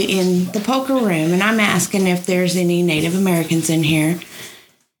stay in the poker room, and I'm asking if there's any Native Americans in here.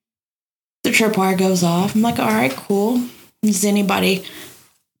 The tripwire goes off. I'm like, all right, cool. Is anybody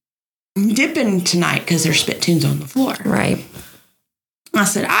dipping tonight? Because there's spittoons on the floor. Right. I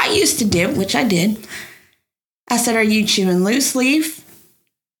said, I used to dip, which I did. I said, are you chewing loose leaf?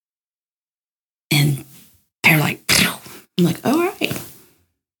 And they're like, Phew. I'm like, all right.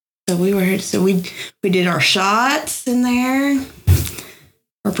 So we did our shots in there,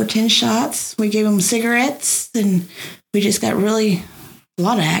 our pretend shots. We gave them cigarettes, and we just got really a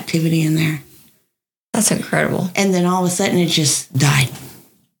lot of activity in there. That's incredible. And then all of a sudden, it just died.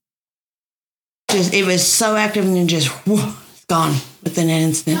 It was so active, and then just whoo, it's gone within an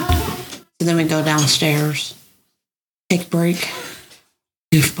instant. So then we go downstairs, take a break.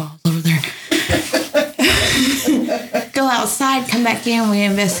 Goofballs over there. Go outside, come back in. We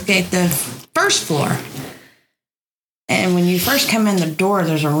investigate the first floor. And when you first come in the door,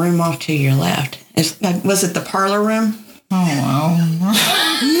 there's a room off to your left. Was it the parlor room? Oh, wow.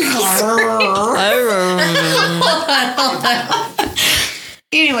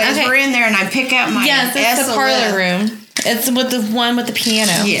 Anyways, we're in there, and I pick out my Yes, it's the parlor room. It's with the one with the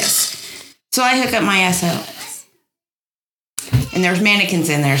piano. Yes. So I hook up my SLS. And there's mannequins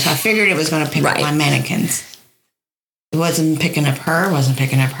in there, so I figured it was going to pick up my mannequins. It wasn't picking up her, wasn't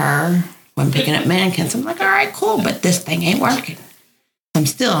picking up mannequins. I'm like, all right, cool, but this thing ain't working. I'm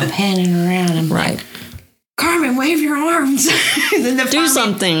panning around. I'm like, Carmen, wave your arms. And then do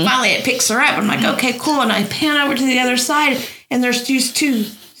something. Finally, it picks her up. I'm like, okay, cool. And I pan over to the other side, and there's these two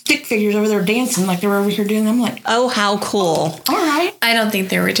stick figures over there dancing like they were over here doing. I'm like, oh, how cool. All right. I don't think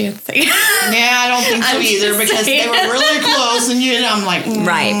they were dancing. Yeah, I don't think so either because they were really close, and I'm like,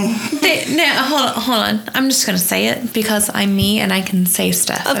 right. Hold on. I'm just going to say it because I'm me and I can say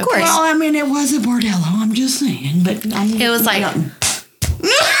stuff. Of course. Well, I mean, it was a bordello. I'm just saying, but it was like,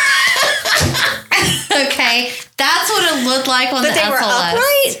 okay, that's what it looked like on the SLS. But they were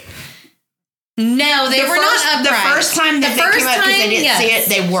upright? No, they were not upright. The first time that they came out because they didn't see it,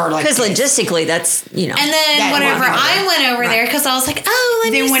 they were like because logistically, that's, And then whenever I went over there, because I was like, oh,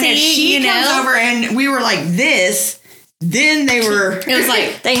 let me see. Then when she comes over and we were like this, then they were... It was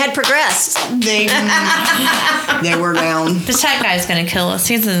like... They had progressed. They were down. The tech guy's going to kill us.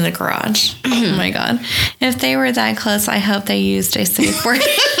 He's in the garage. Oh, my God. If they were that close, I hope they used a safe word.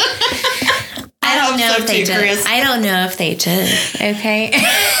 I don't know if they did. Chris. I don't know if they did. Okay.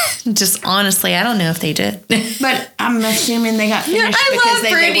 Just honestly, I don't know if they did. But I'm assuming they got finished because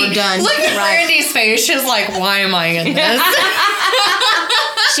they were done. Look at Brandy's face. She's like, why am I in this?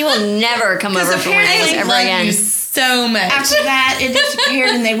 She will never come over for Wendy's ever again. So much. After that, it disappeared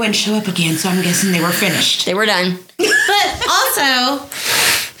and they wouldn't show up again. So I'm guessing they were finished. They were done. But also,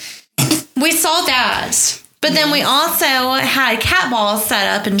 we saw that. But then we also had cat balls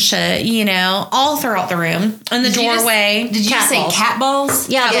set up and shit, all throughout the room. In the doorway. Did you say cat balls?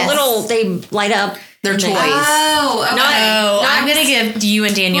 Yeah, the little, they light up. Their toys. Oh, okay. I'm going to give you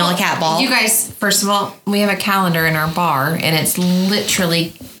and Daniel a cat ball. You guys, first of all, we have a calendar in our bar, and it's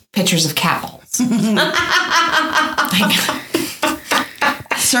literally pictures of cat balls.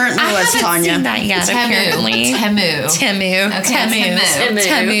 Certainly I was, haven't Tanya. Seen that yet, apparently. Temu. Okay,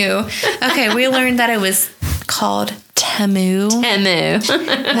 Temu. Okay, we learned that it was called Temu.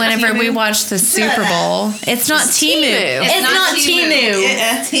 Whenever we watched the Super Bowl. It's not Temu. It's not Temu.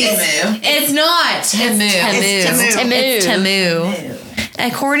 It's not Temu. It's Temu.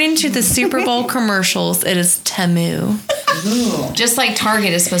 According to the Super Bowl commercials, it is Temu. Just like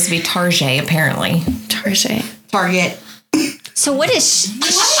Target is supposed to be Target, apparently. Target. So what is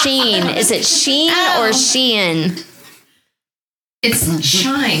Sheen? Is it Sheen or Shein? It's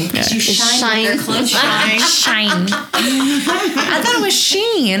shine. You shine their clothes. Shine. I thought it was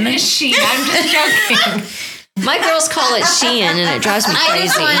Sheen. It's Sheen. I'm just joking. My girls call it Shein, and it drives me crazy. I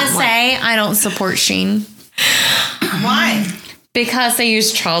just want to say I don't support Sheen. Why? Because they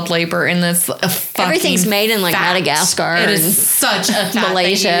use child labor in this fucking everything's made in like Madagascar. It is such a fact.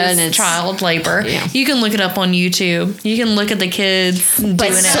 Malaysia and it's child labor. Yeah. You can look it up on YouTube. You can look at the kids doing but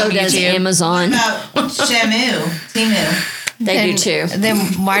it so on does YouTube. Amazon. Temu. They do too. Then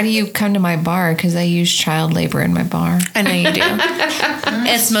why do you come to my bar? Because I use child labor in my bar. I know you do.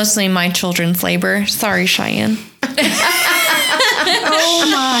 It's mostly my children's labor. Sorry, Cheyenne. Oh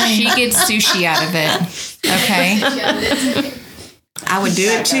my. She gets sushi out of it. Okay. I would do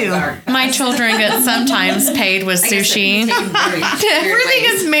it too. My children get sometimes paid with sushi. Everything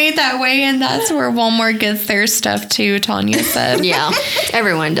is made that way, and that's where Walmart gets their stuff too, Tanya said. Yeah,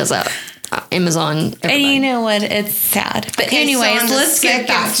 everyone does that. Amazon. Everybody. And you know what? It's sad. But Okay, anyways, so on the let's get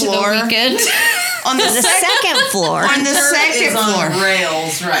back to floor- the weekend. On the Second floor. On the second floor.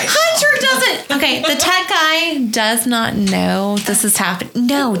 Rails, right? Hunter doesn't. Okay, the tech guy does not know this is happening.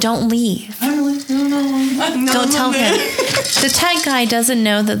 No, don't leave. Don't tell him. The tech guy doesn't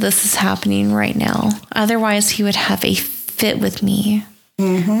know that this is happening right now. Otherwise, he would have a fit with me.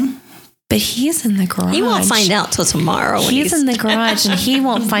 Mm-hmm. But he's in the garage. He won't find out till tomorrow. When He's in the garage, and he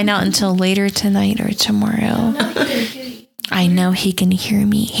won't find out until later tonight or tomorrow. I know he can hear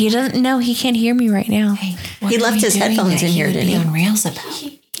me. He doesn't know he can't hear me right now. He left his headphones in here, didn't he? On rails about.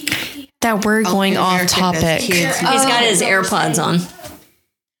 That we're going off topic. He's got his AirPods on.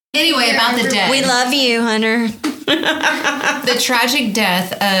 Anyway, about the death. We love you, Hunter. The tragic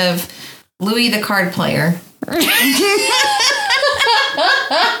death of Louis the card player.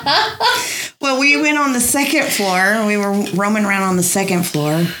 Well, we went on the second floor. We were roaming around on the second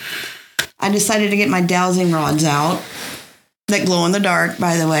floor. I decided to get my dowsing rods out that glow in the dark,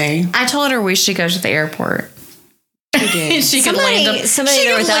 by the way. I told her we should go to the airport. She could land a, Somebody she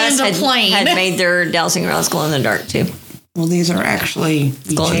there could with us land a plane. had made their dowsing rods glow in the dark too. Well, these are actually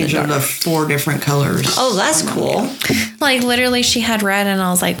Glow in the changed them to 4 different colors. Oh, that's cool. Like literally, she had red, and I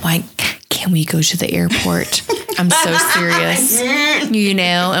was like, "Why can we go to the airport? I'm so serious, you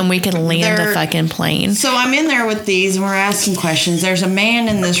know, and we can land a They're- fucking plane." So I'm in there with these, and we're asking questions. There's a man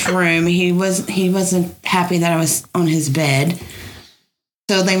in this room. He wasn't happy that I was on his bed.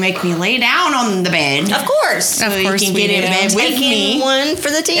 So they make me lay down on the bed. Of course. So Of you course can we get in do. bed with Taking me. one for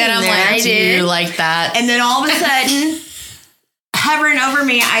the team. And I'm there. like, I do like that. And then all of a sudden, hovering over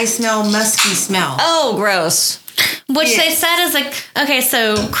me, I smell musky smell. Oh, gross. Which they Yes. said is like, okay,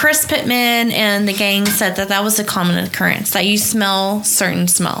 so Chris Pittman and the gang said that was a common occurrence, that you smell certain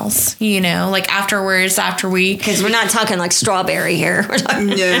smells, you know, like afterwards, after we. Because we're not talking like strawberry here. We're talking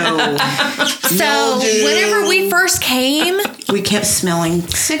No. So whenever we first came, We kept smelling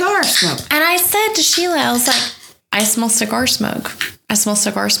cigar smoke. and I said to Sheila, I was like, I smell cigar smoke. I smell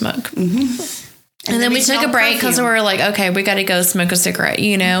cigar smoke. And then we took a smelled break because we perfume. were like, okay, we got to go smoke a cigarette,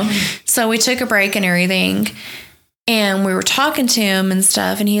 you know? So we took a break and everything. And we were talking to him and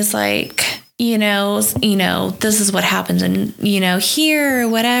stuff. And he's like, you know, this is what happens in, you know, here or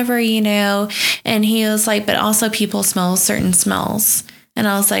whatever, you know. And he was like, but also people smell certain smells. And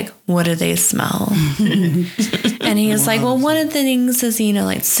I was like, what do they smell? And he was like, well, one of the things is, you know,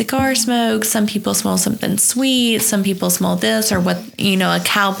 like cigar smoke. Some people smell something sweet. Some people smell this or what, you know, a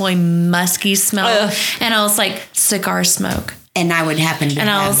cowboy musky smell. Ugh. And I was like, cigar smoke. And I would happen to And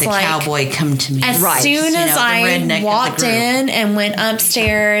I have was the like- cowboy come to me. As Right. soon You as know, the redneck I of the walked group. in and went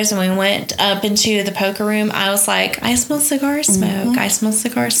upstairs and we went up into the poker room, I was like, I smell cigar smoke. I smell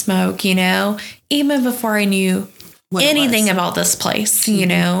cigar smoke, you know, even before I knew What it anything was. about this place, you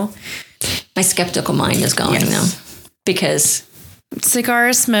know. my skeptical mind is going Yes. now. Because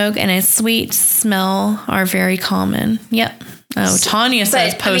Cigar smoke and a sweet smell are very common. Yep. Oh, Tanya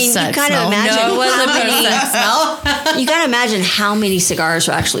says But, I mean, you post-sex gotta smell. imagine No, it wasn't how many- post-sex smell. you got to imagine how many cigars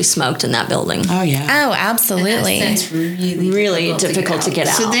were actually smoked in that building. Oh, yeah. Oh, absolutely. It's Really difficult to get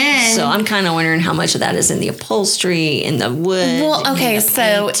out. So then- So I'm kind of wondering how much of that is in the upholstery, in the wood. Well, okay, in the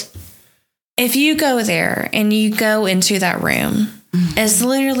so paint. if you go there and you go into that room, it's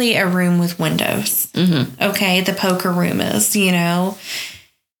literally a room with windows. Mm-hmm. Okay, the poker room is, you know,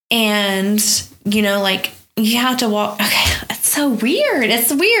 and you know, like you have to walk. Okay, it's so weird.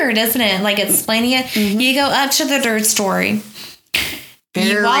 It's weird, isn't it? Like explaining it. You go up to the third story.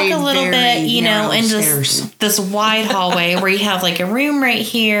 You walk a little very bit, you know, narrow into stairs. this wide hallway where you have like a room right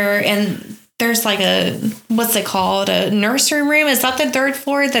here, and there's like a, what's it called? A nursery room. Is that the third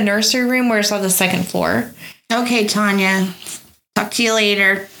floor? The nursery room, or is that the second floor? Okay, Tanya. Talk to you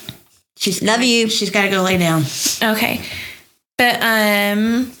later. Love you. She's got to go lay down. Okay. But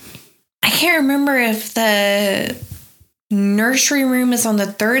I can't remember if the nursery room is on the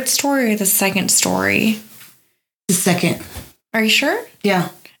third story or the second story. The second. Are you sure? Yeah.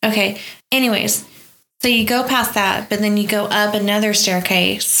 Okay. Anyways, so you go past that, but then you go up another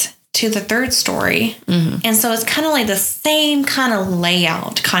staircase to the third story. And so it's kind of like the same kind of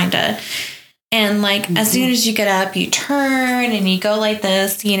layout, kind of. And like as soon as you get up, you turn and you go like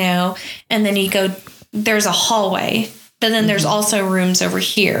this, you know, and then you go, there's a hallway But then there's also rooms over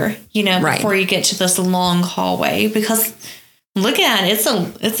here, you know, Right. before you get to this long hallway, because look at it.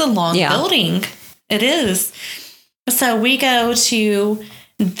 It's a long building. It is. So we go to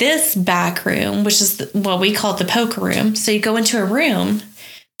this back room, which is what we call the poker room. So you go into a room,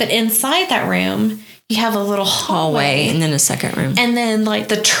 but inside that room, you have a little hallway. And then a second room. And then like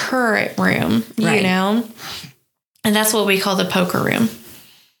the turret room, Right. you know? And that's what we call the poker room.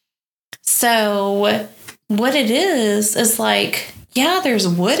 So what it is like, yeah, there's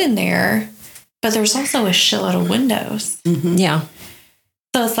wood in there, but there's also a shitload of windows. Yeah.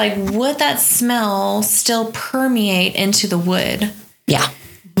 So it's like, would that smell still permeate into the wood? Yeah.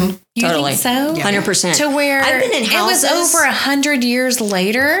 You Totally. think so? 100%. To where I've been in houses. it was over 100 years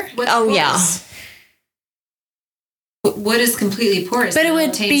later. Wood is completely porous. But it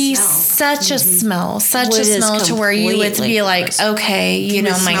would be such a smell, Wood is to where you would completely be like, porous. okay, you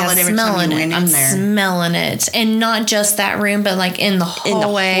know, would my smell God, it every time you smelling it. went I'm in there. smelling it. And not just that room, but like in the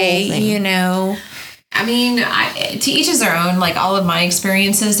hallway, thing. you know. I mean, to each his their own. Like all of my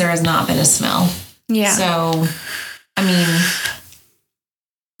experiences, there has not been a smell. Yeah. So, I mean,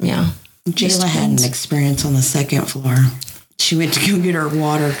 Yeah. Jayla had an experience on the second floor. She went to go get her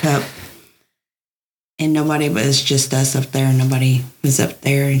water cup, and nobody was just us up there. Nobody was up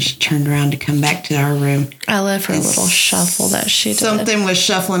there, and she turned around to come back to our room. I love her little shuffle that she did. Something was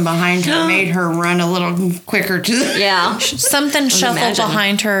shuffling behind her, made her run a little quicker to the... Yeah. Something shuffled imagine.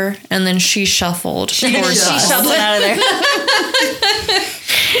 behind her, and then she shuffled. She towards us. shuffled out of there.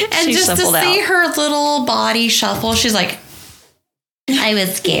 And She just to shuffled see out. her little body shuffle, she's like, I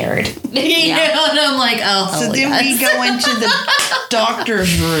was scared. You know, and I'm like, oh, So then we go into the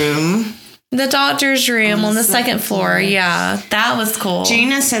doctor's room. the doctor's room on the second floor. Yeah, that was cool.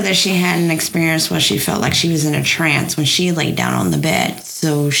 Gina said that she had an experience where she felt like she was in a trance when she laid down on the bed.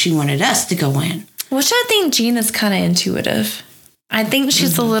 So she wanted us to go in. Which I think Gina's kind of intuitive. I think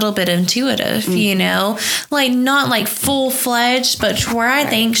she's a little bit intuitive, you know, like not like full fledged, but to where I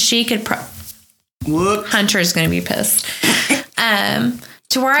think she could. Whoop. Hunter's going to be pissed.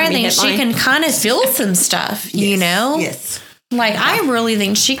 To where I think she can kind of feel some stuff, you know? Yes. Like, I really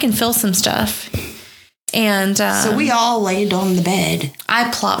think she can feel some stuff. And So we all laid on the bed. I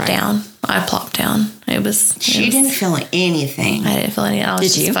plopped down. It was. She didn't feel anything. I didn't feel anything. I was Did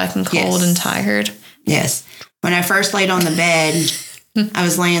just you? fucking cold Yes. and tired. Yes. When I first laid on the bed, I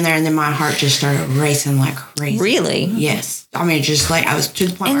was laying there and then my heart just started racing like crazy. Really? Yes. I mean, just like I was to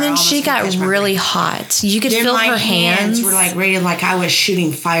the point And where I then almost she got catch my really breath. hot. You could Then feel my her hands. were like ready, like I was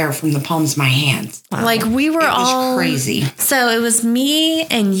shooting fire from the palms of my hands. Like we were It was all crazy. So it was me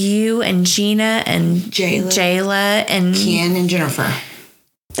and you and Gina and Jayla. and Ken and Jennifer.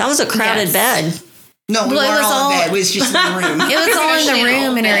 That was a crowded Yes. bed. No, we Well, it weren't was all in all- bed. It was just in the room. it was all in the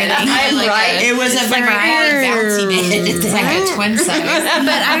room and everything. Right. It was a very hard, bouncy bed. it's like a twin size.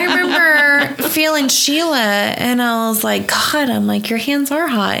 But I remember feeling Sheila and I was like, God, I'm like, your hands are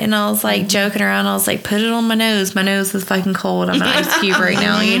hot. And I was like joking around. I was like, put it on my nose. My nose is fucking cold. I'm an ice cube right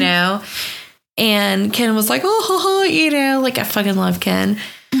now, you know? And Ken was like, oh, you know, like I fucking love Ken.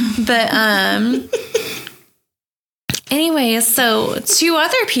 But, anyway, so two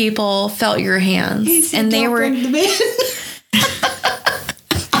other people felt your hands and they were,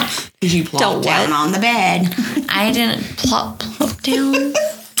 You plopped down on the bed. I didn't plop down.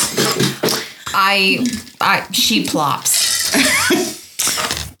 She plops.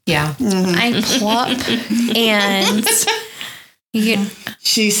 Yeah. I plop and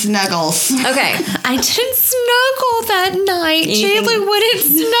She snuggles. Okay. I didn't snuggle that night. Anything- Jayla wouldn't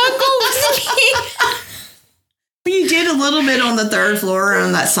snuggle with me. You did a little bit on the third floor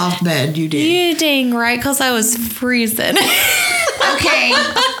on that soft bed. You did. You dang right, because I was freezing. Okay.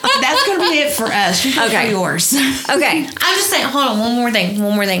 That's going to be it for us. You go Okay. for yours. Okay. I'm just saying, hold on, one more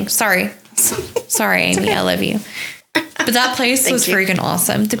thing. Sorry, Amy, I love you. But that place was freaking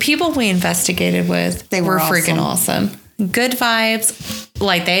awesome. The people we investigated with, They were were freaking awesome. Good vibes,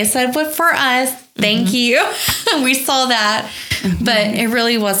 like they said, what for us. Thank you. We saw that, but it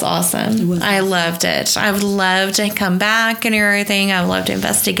really was awesome. I loved it. I would love to come back and everything. I would love to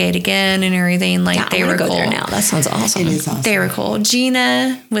investigate again and everything. Like they I were wanna go cool. there now. That sounds awesome. It is awesome. They were cool.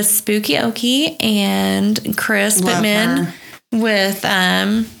 Gina with Spooky Okie and Chris Love Pittman her. with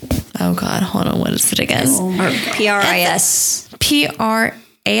oh God, hold on, what is it again? Or PRIS.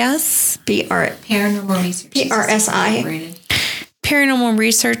 PRAS, Paranormal Research. PRSI. Incorporated. Paranormal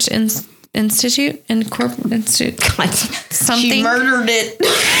Research Institute Institute God. She something. murdered it.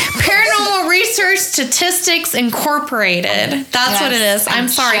 Paranormal Research Statistics Incorporated. That's what it is. I'm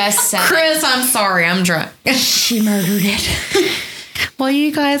sorry, just said it. Chris. I'm sorry. I'm drunk. She murdered it. Well,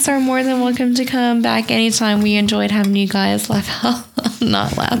 you guys are more than welcome to come back anytime. We enjoyed having you guys laugh.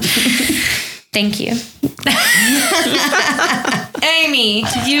 Not laugh. Thank you. Amy,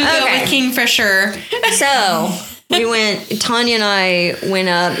 you go with Kingfisher. So Tanya and I went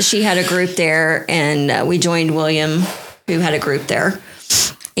up. She had a group there, and we joined William, who had a group there.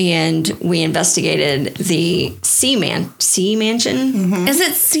 And we investigated the C Mansion. Mm-hmm. Is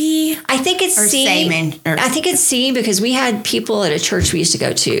it C? I think it's C. I think it's C because we had people at a church we used to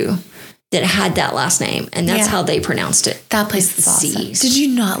go to that had that last name, and that's how they pronounced it. That place is awesome. Did you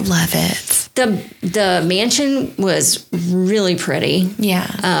not love it? The mansion was really pretty. Yeah.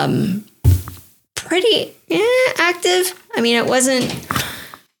 Pretty active. I mean, it wasn't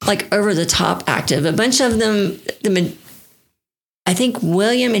like over the top active. A bunch of them, I think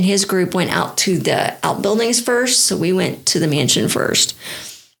William and his group went out to the outbuildings first. So we went to the mansion first.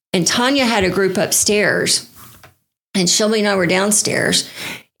 And Tanya had a group upstairs. And Shelby and I were downstairs.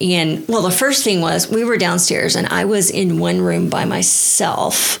 And well, the first thing was we were downstairs and I was in one room by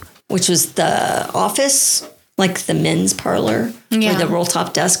myself, which was the office, like the men's parlor where the roll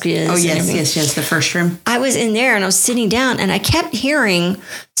top desk is. Oh, yes, the first room. I was in there and I was sitting down and I kept hearing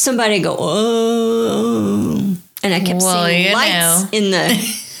somebody go, oh. And I kept seeing lights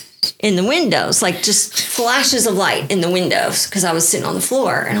in the windows, like just flashes of light in the windows because I was sitting on the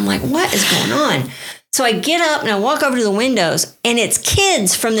floor. And I'm like, what is going on? So I get up and I walk over to the windows and it's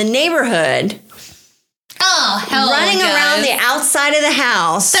kids from the neighborhood. Oh, hell running around the outside of the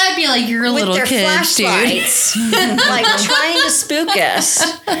house. That'd be like your little with their kids, flashlights, like trying to spook us.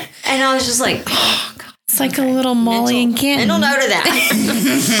 And I was just like, oh, God. It's like a little Molly and Ken. Mental note of that.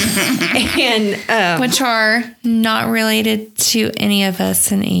 And which are not related to any of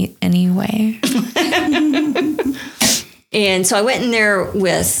us in any way. And so I went in there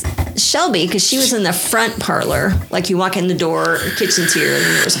with Shelby because she was in the front parlor. Like you walk in the door, kitchen's here, and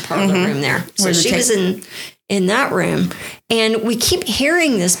there was a parlor room there. So she was in that room. And we keep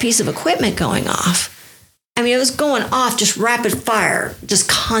hearing this piece of equipment going off. I mean, it was going off just rapid fire, just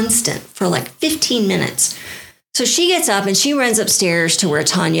constant for like 15 minutes. So she gets up and she runs upstairs to where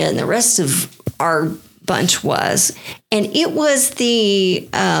Tanya and the rest of our bunch was. And it was the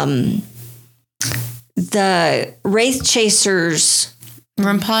Wraith Chasers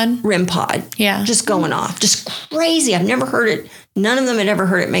REM pod. Yeah. Just going off. Just crazy. I've never heard it. None of them had ever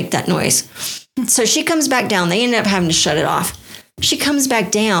heard it make that noise. So she comes back down. They ended up having to shut it off. She comes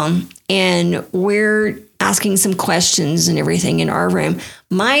back down and we're asking some questions and everything in our room.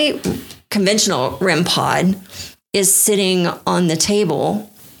 My conventional REM pod is sitting on the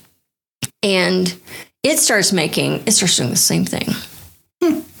table and it starts doing the same thing.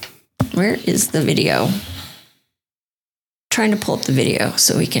 Where is the video? Trying to pull up the video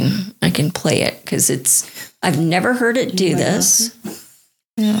so I can play it because I've never heard it do this.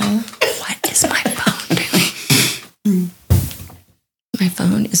 No. What is my phone doing? My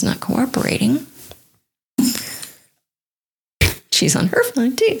phone is not cooperating. She's on her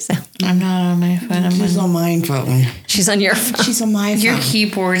phone too. So I'm not on my phone. She's on my phone. She's on your phone. She's on my phone. Your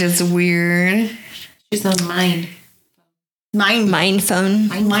keyboard is weird. She's on mine. Mine phone.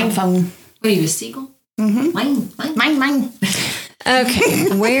 Mine phone. What are you, a seagull? Mm-hmm. Mine.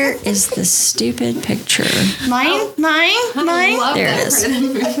 Okay, where is the stupid picture? Mine. There it is.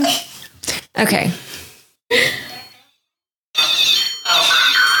 Okay.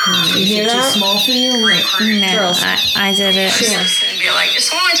 You hear that? Too small for you? No, I did it. And be like, is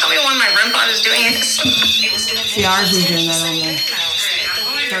someone tell me why my REM pod is doing this? See, ours is doing that on the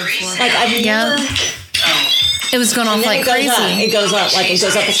third floor. Like I've never. It was going off like crazy. It goes up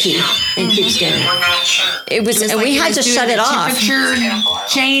a key and keeps going. It was, and we had to shut it off. Temperature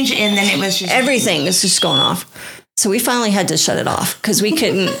change, and then it was just everything is just going off. So we finally had to shut it off because we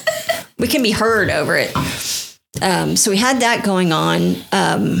couldn't be heard over it. So we had that going on.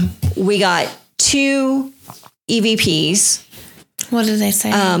 We got 2 EVPs. What did they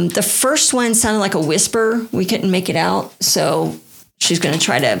say? The first one sounded like a whisper. We couldn't make it out. So she's going to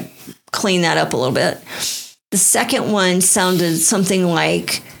try to clean that up a little bit. The second one sounded something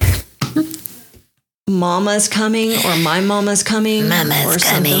like mama's coming or my mama's coming or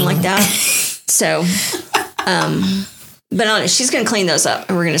something like that. So, but she's going to clean those up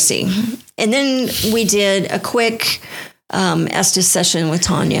and we're going to see. And then we did a quick Estes session with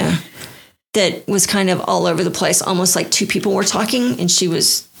Tanya that was kind of all over the place, almost like 2 people were talking and she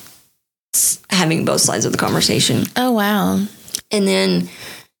was having both sides of the conversation. Oh, wow. And then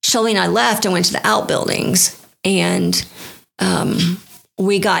Shelby and I left and went to the outbuildings and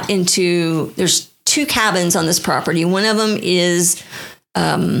we got there's 2 cabins on this property. One of them is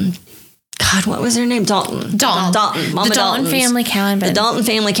kind God, what was her name? Dalton. Dalton. Mama The Dalton Dalton's. family cabin. The Dalton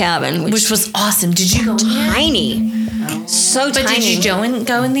family cabin, which was awesome. Did you go in there? tiny. So But tiny. did you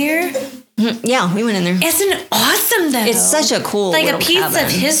go in there? Yeah, we went in there. Isn't awesome though? It's such a cool like a little piece cabin.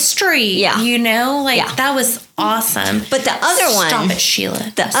 of history. Yeah. You know, like Yeah. that was awesome. But the other one, Stop it,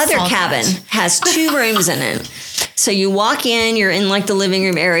 Sheila. the I other saw cabin that. has 2 rooms in it. So you walk in, you're in like the living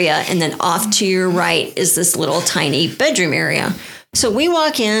room area, and then off to your right is this little tiny bedroom area. So we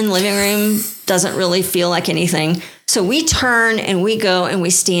walk in, living room doesn't really feel like anything. So we turn and we go and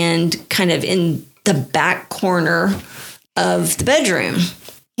we stand kind of in the back corner of the bedroom.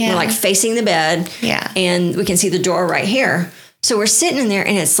 Yeah. We're like facing the bed. Yeah. And we can see the door right here. So we're sitting in there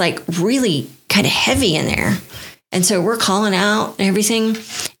and it's like really kind of heavy in there. And so we're calling out and everything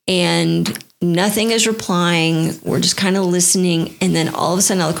and nothing is replying. We're just kind of listening. And then all of a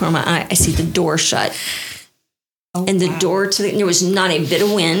sudden out of the corner of my eye, I see the door shut. And the door there was not a bit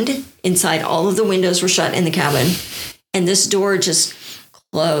of wind inside. All of the windows were shut in the cabin. And this door just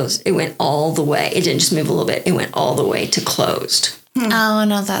closed. It went all the way. It didn't just move a little bit. It went all the way to closed Oh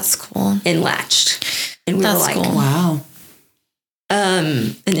no, that's cool. and latched. And we That's were like, cool. Wow.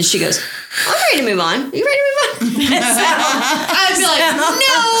 and then she goes, I'm ready to move on. Are you ready to move on? I'd be like,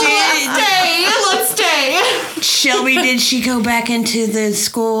 no, let's stay. Shelby, did she go back into the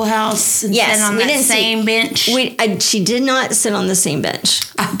schoolhouse and Yes, sit on we that didn't see- same bench? She did not sit on the same bench,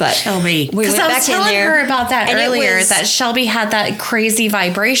 but Shelby. we went Because I was back in telling there. her about that and it earlier, was- that Shelby had that crazy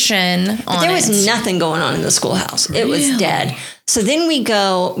vibration on there was it. nothing going on in the schoolhouse. It was dead. So then we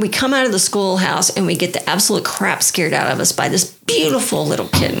come out of the schoolhouse and we get the absolute crap scared out of us by this beautiful little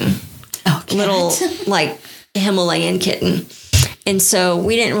kitten. Oh, Little like Himalayan kitten. And so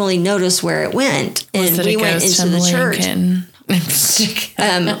we didn't really notice where it went. And we went into the church.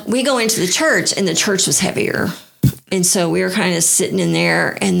 We go into the church and the church was heavier. And so we were kind of sitting in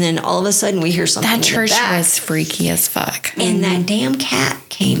there and then all of a sudden we hear something That in the church back. was freaky as fuck. And that damn cat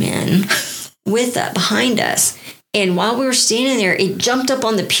came in with that behind us. And while we were standing there, it jumped up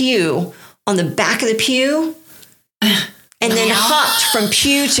on the pew, on the back of the pew, and then hopped from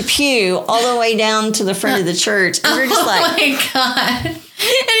pew to pew all the way down to the front of the church. And we were just like, Oh my God. And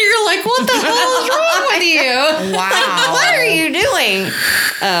you're like, what the hell is wrong with you? Wow. what are you doing?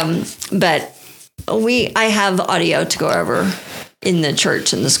 But I have audio to go over in the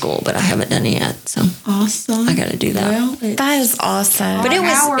church and the school, but I haven't done it yet. So Awesome. I got to do that. Well, That is awesome. But it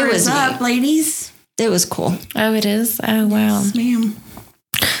hour was is up, neat. ladies. It was cool. Oh, it is? Oh, wow. Ma'am.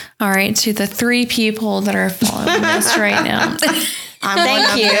 All right, to the 3 people that are following us right now.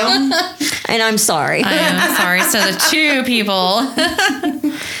 Thank you. And I'm sorry. I am sorry. So the 2 people.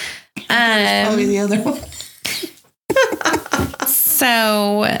 Probably the other one.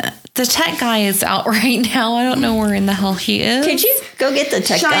 So the tech guy is out right now. I don't know where in the hell he is. Could you go get the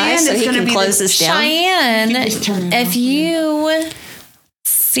tech guy Cheyenne so is he gonna can be close the- this down? Cheyenne, Just turn it if you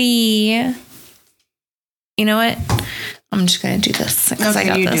see, you know what? I'm just going to do this because I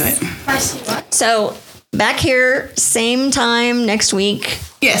got you this. do it. So back here, same time next week.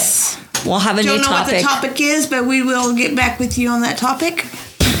 Yes. We'll have a Don't new know what the topic. topic is, but we will get back with you on that topic.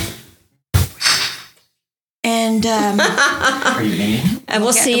 And And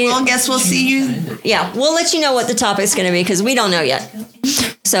we'll see. well, I guess we'll see you. Yeah, we'll let you know what the topic's going to be because we don't know yet.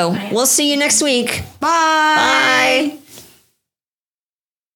 So we'll see you next week. Bye. Bye.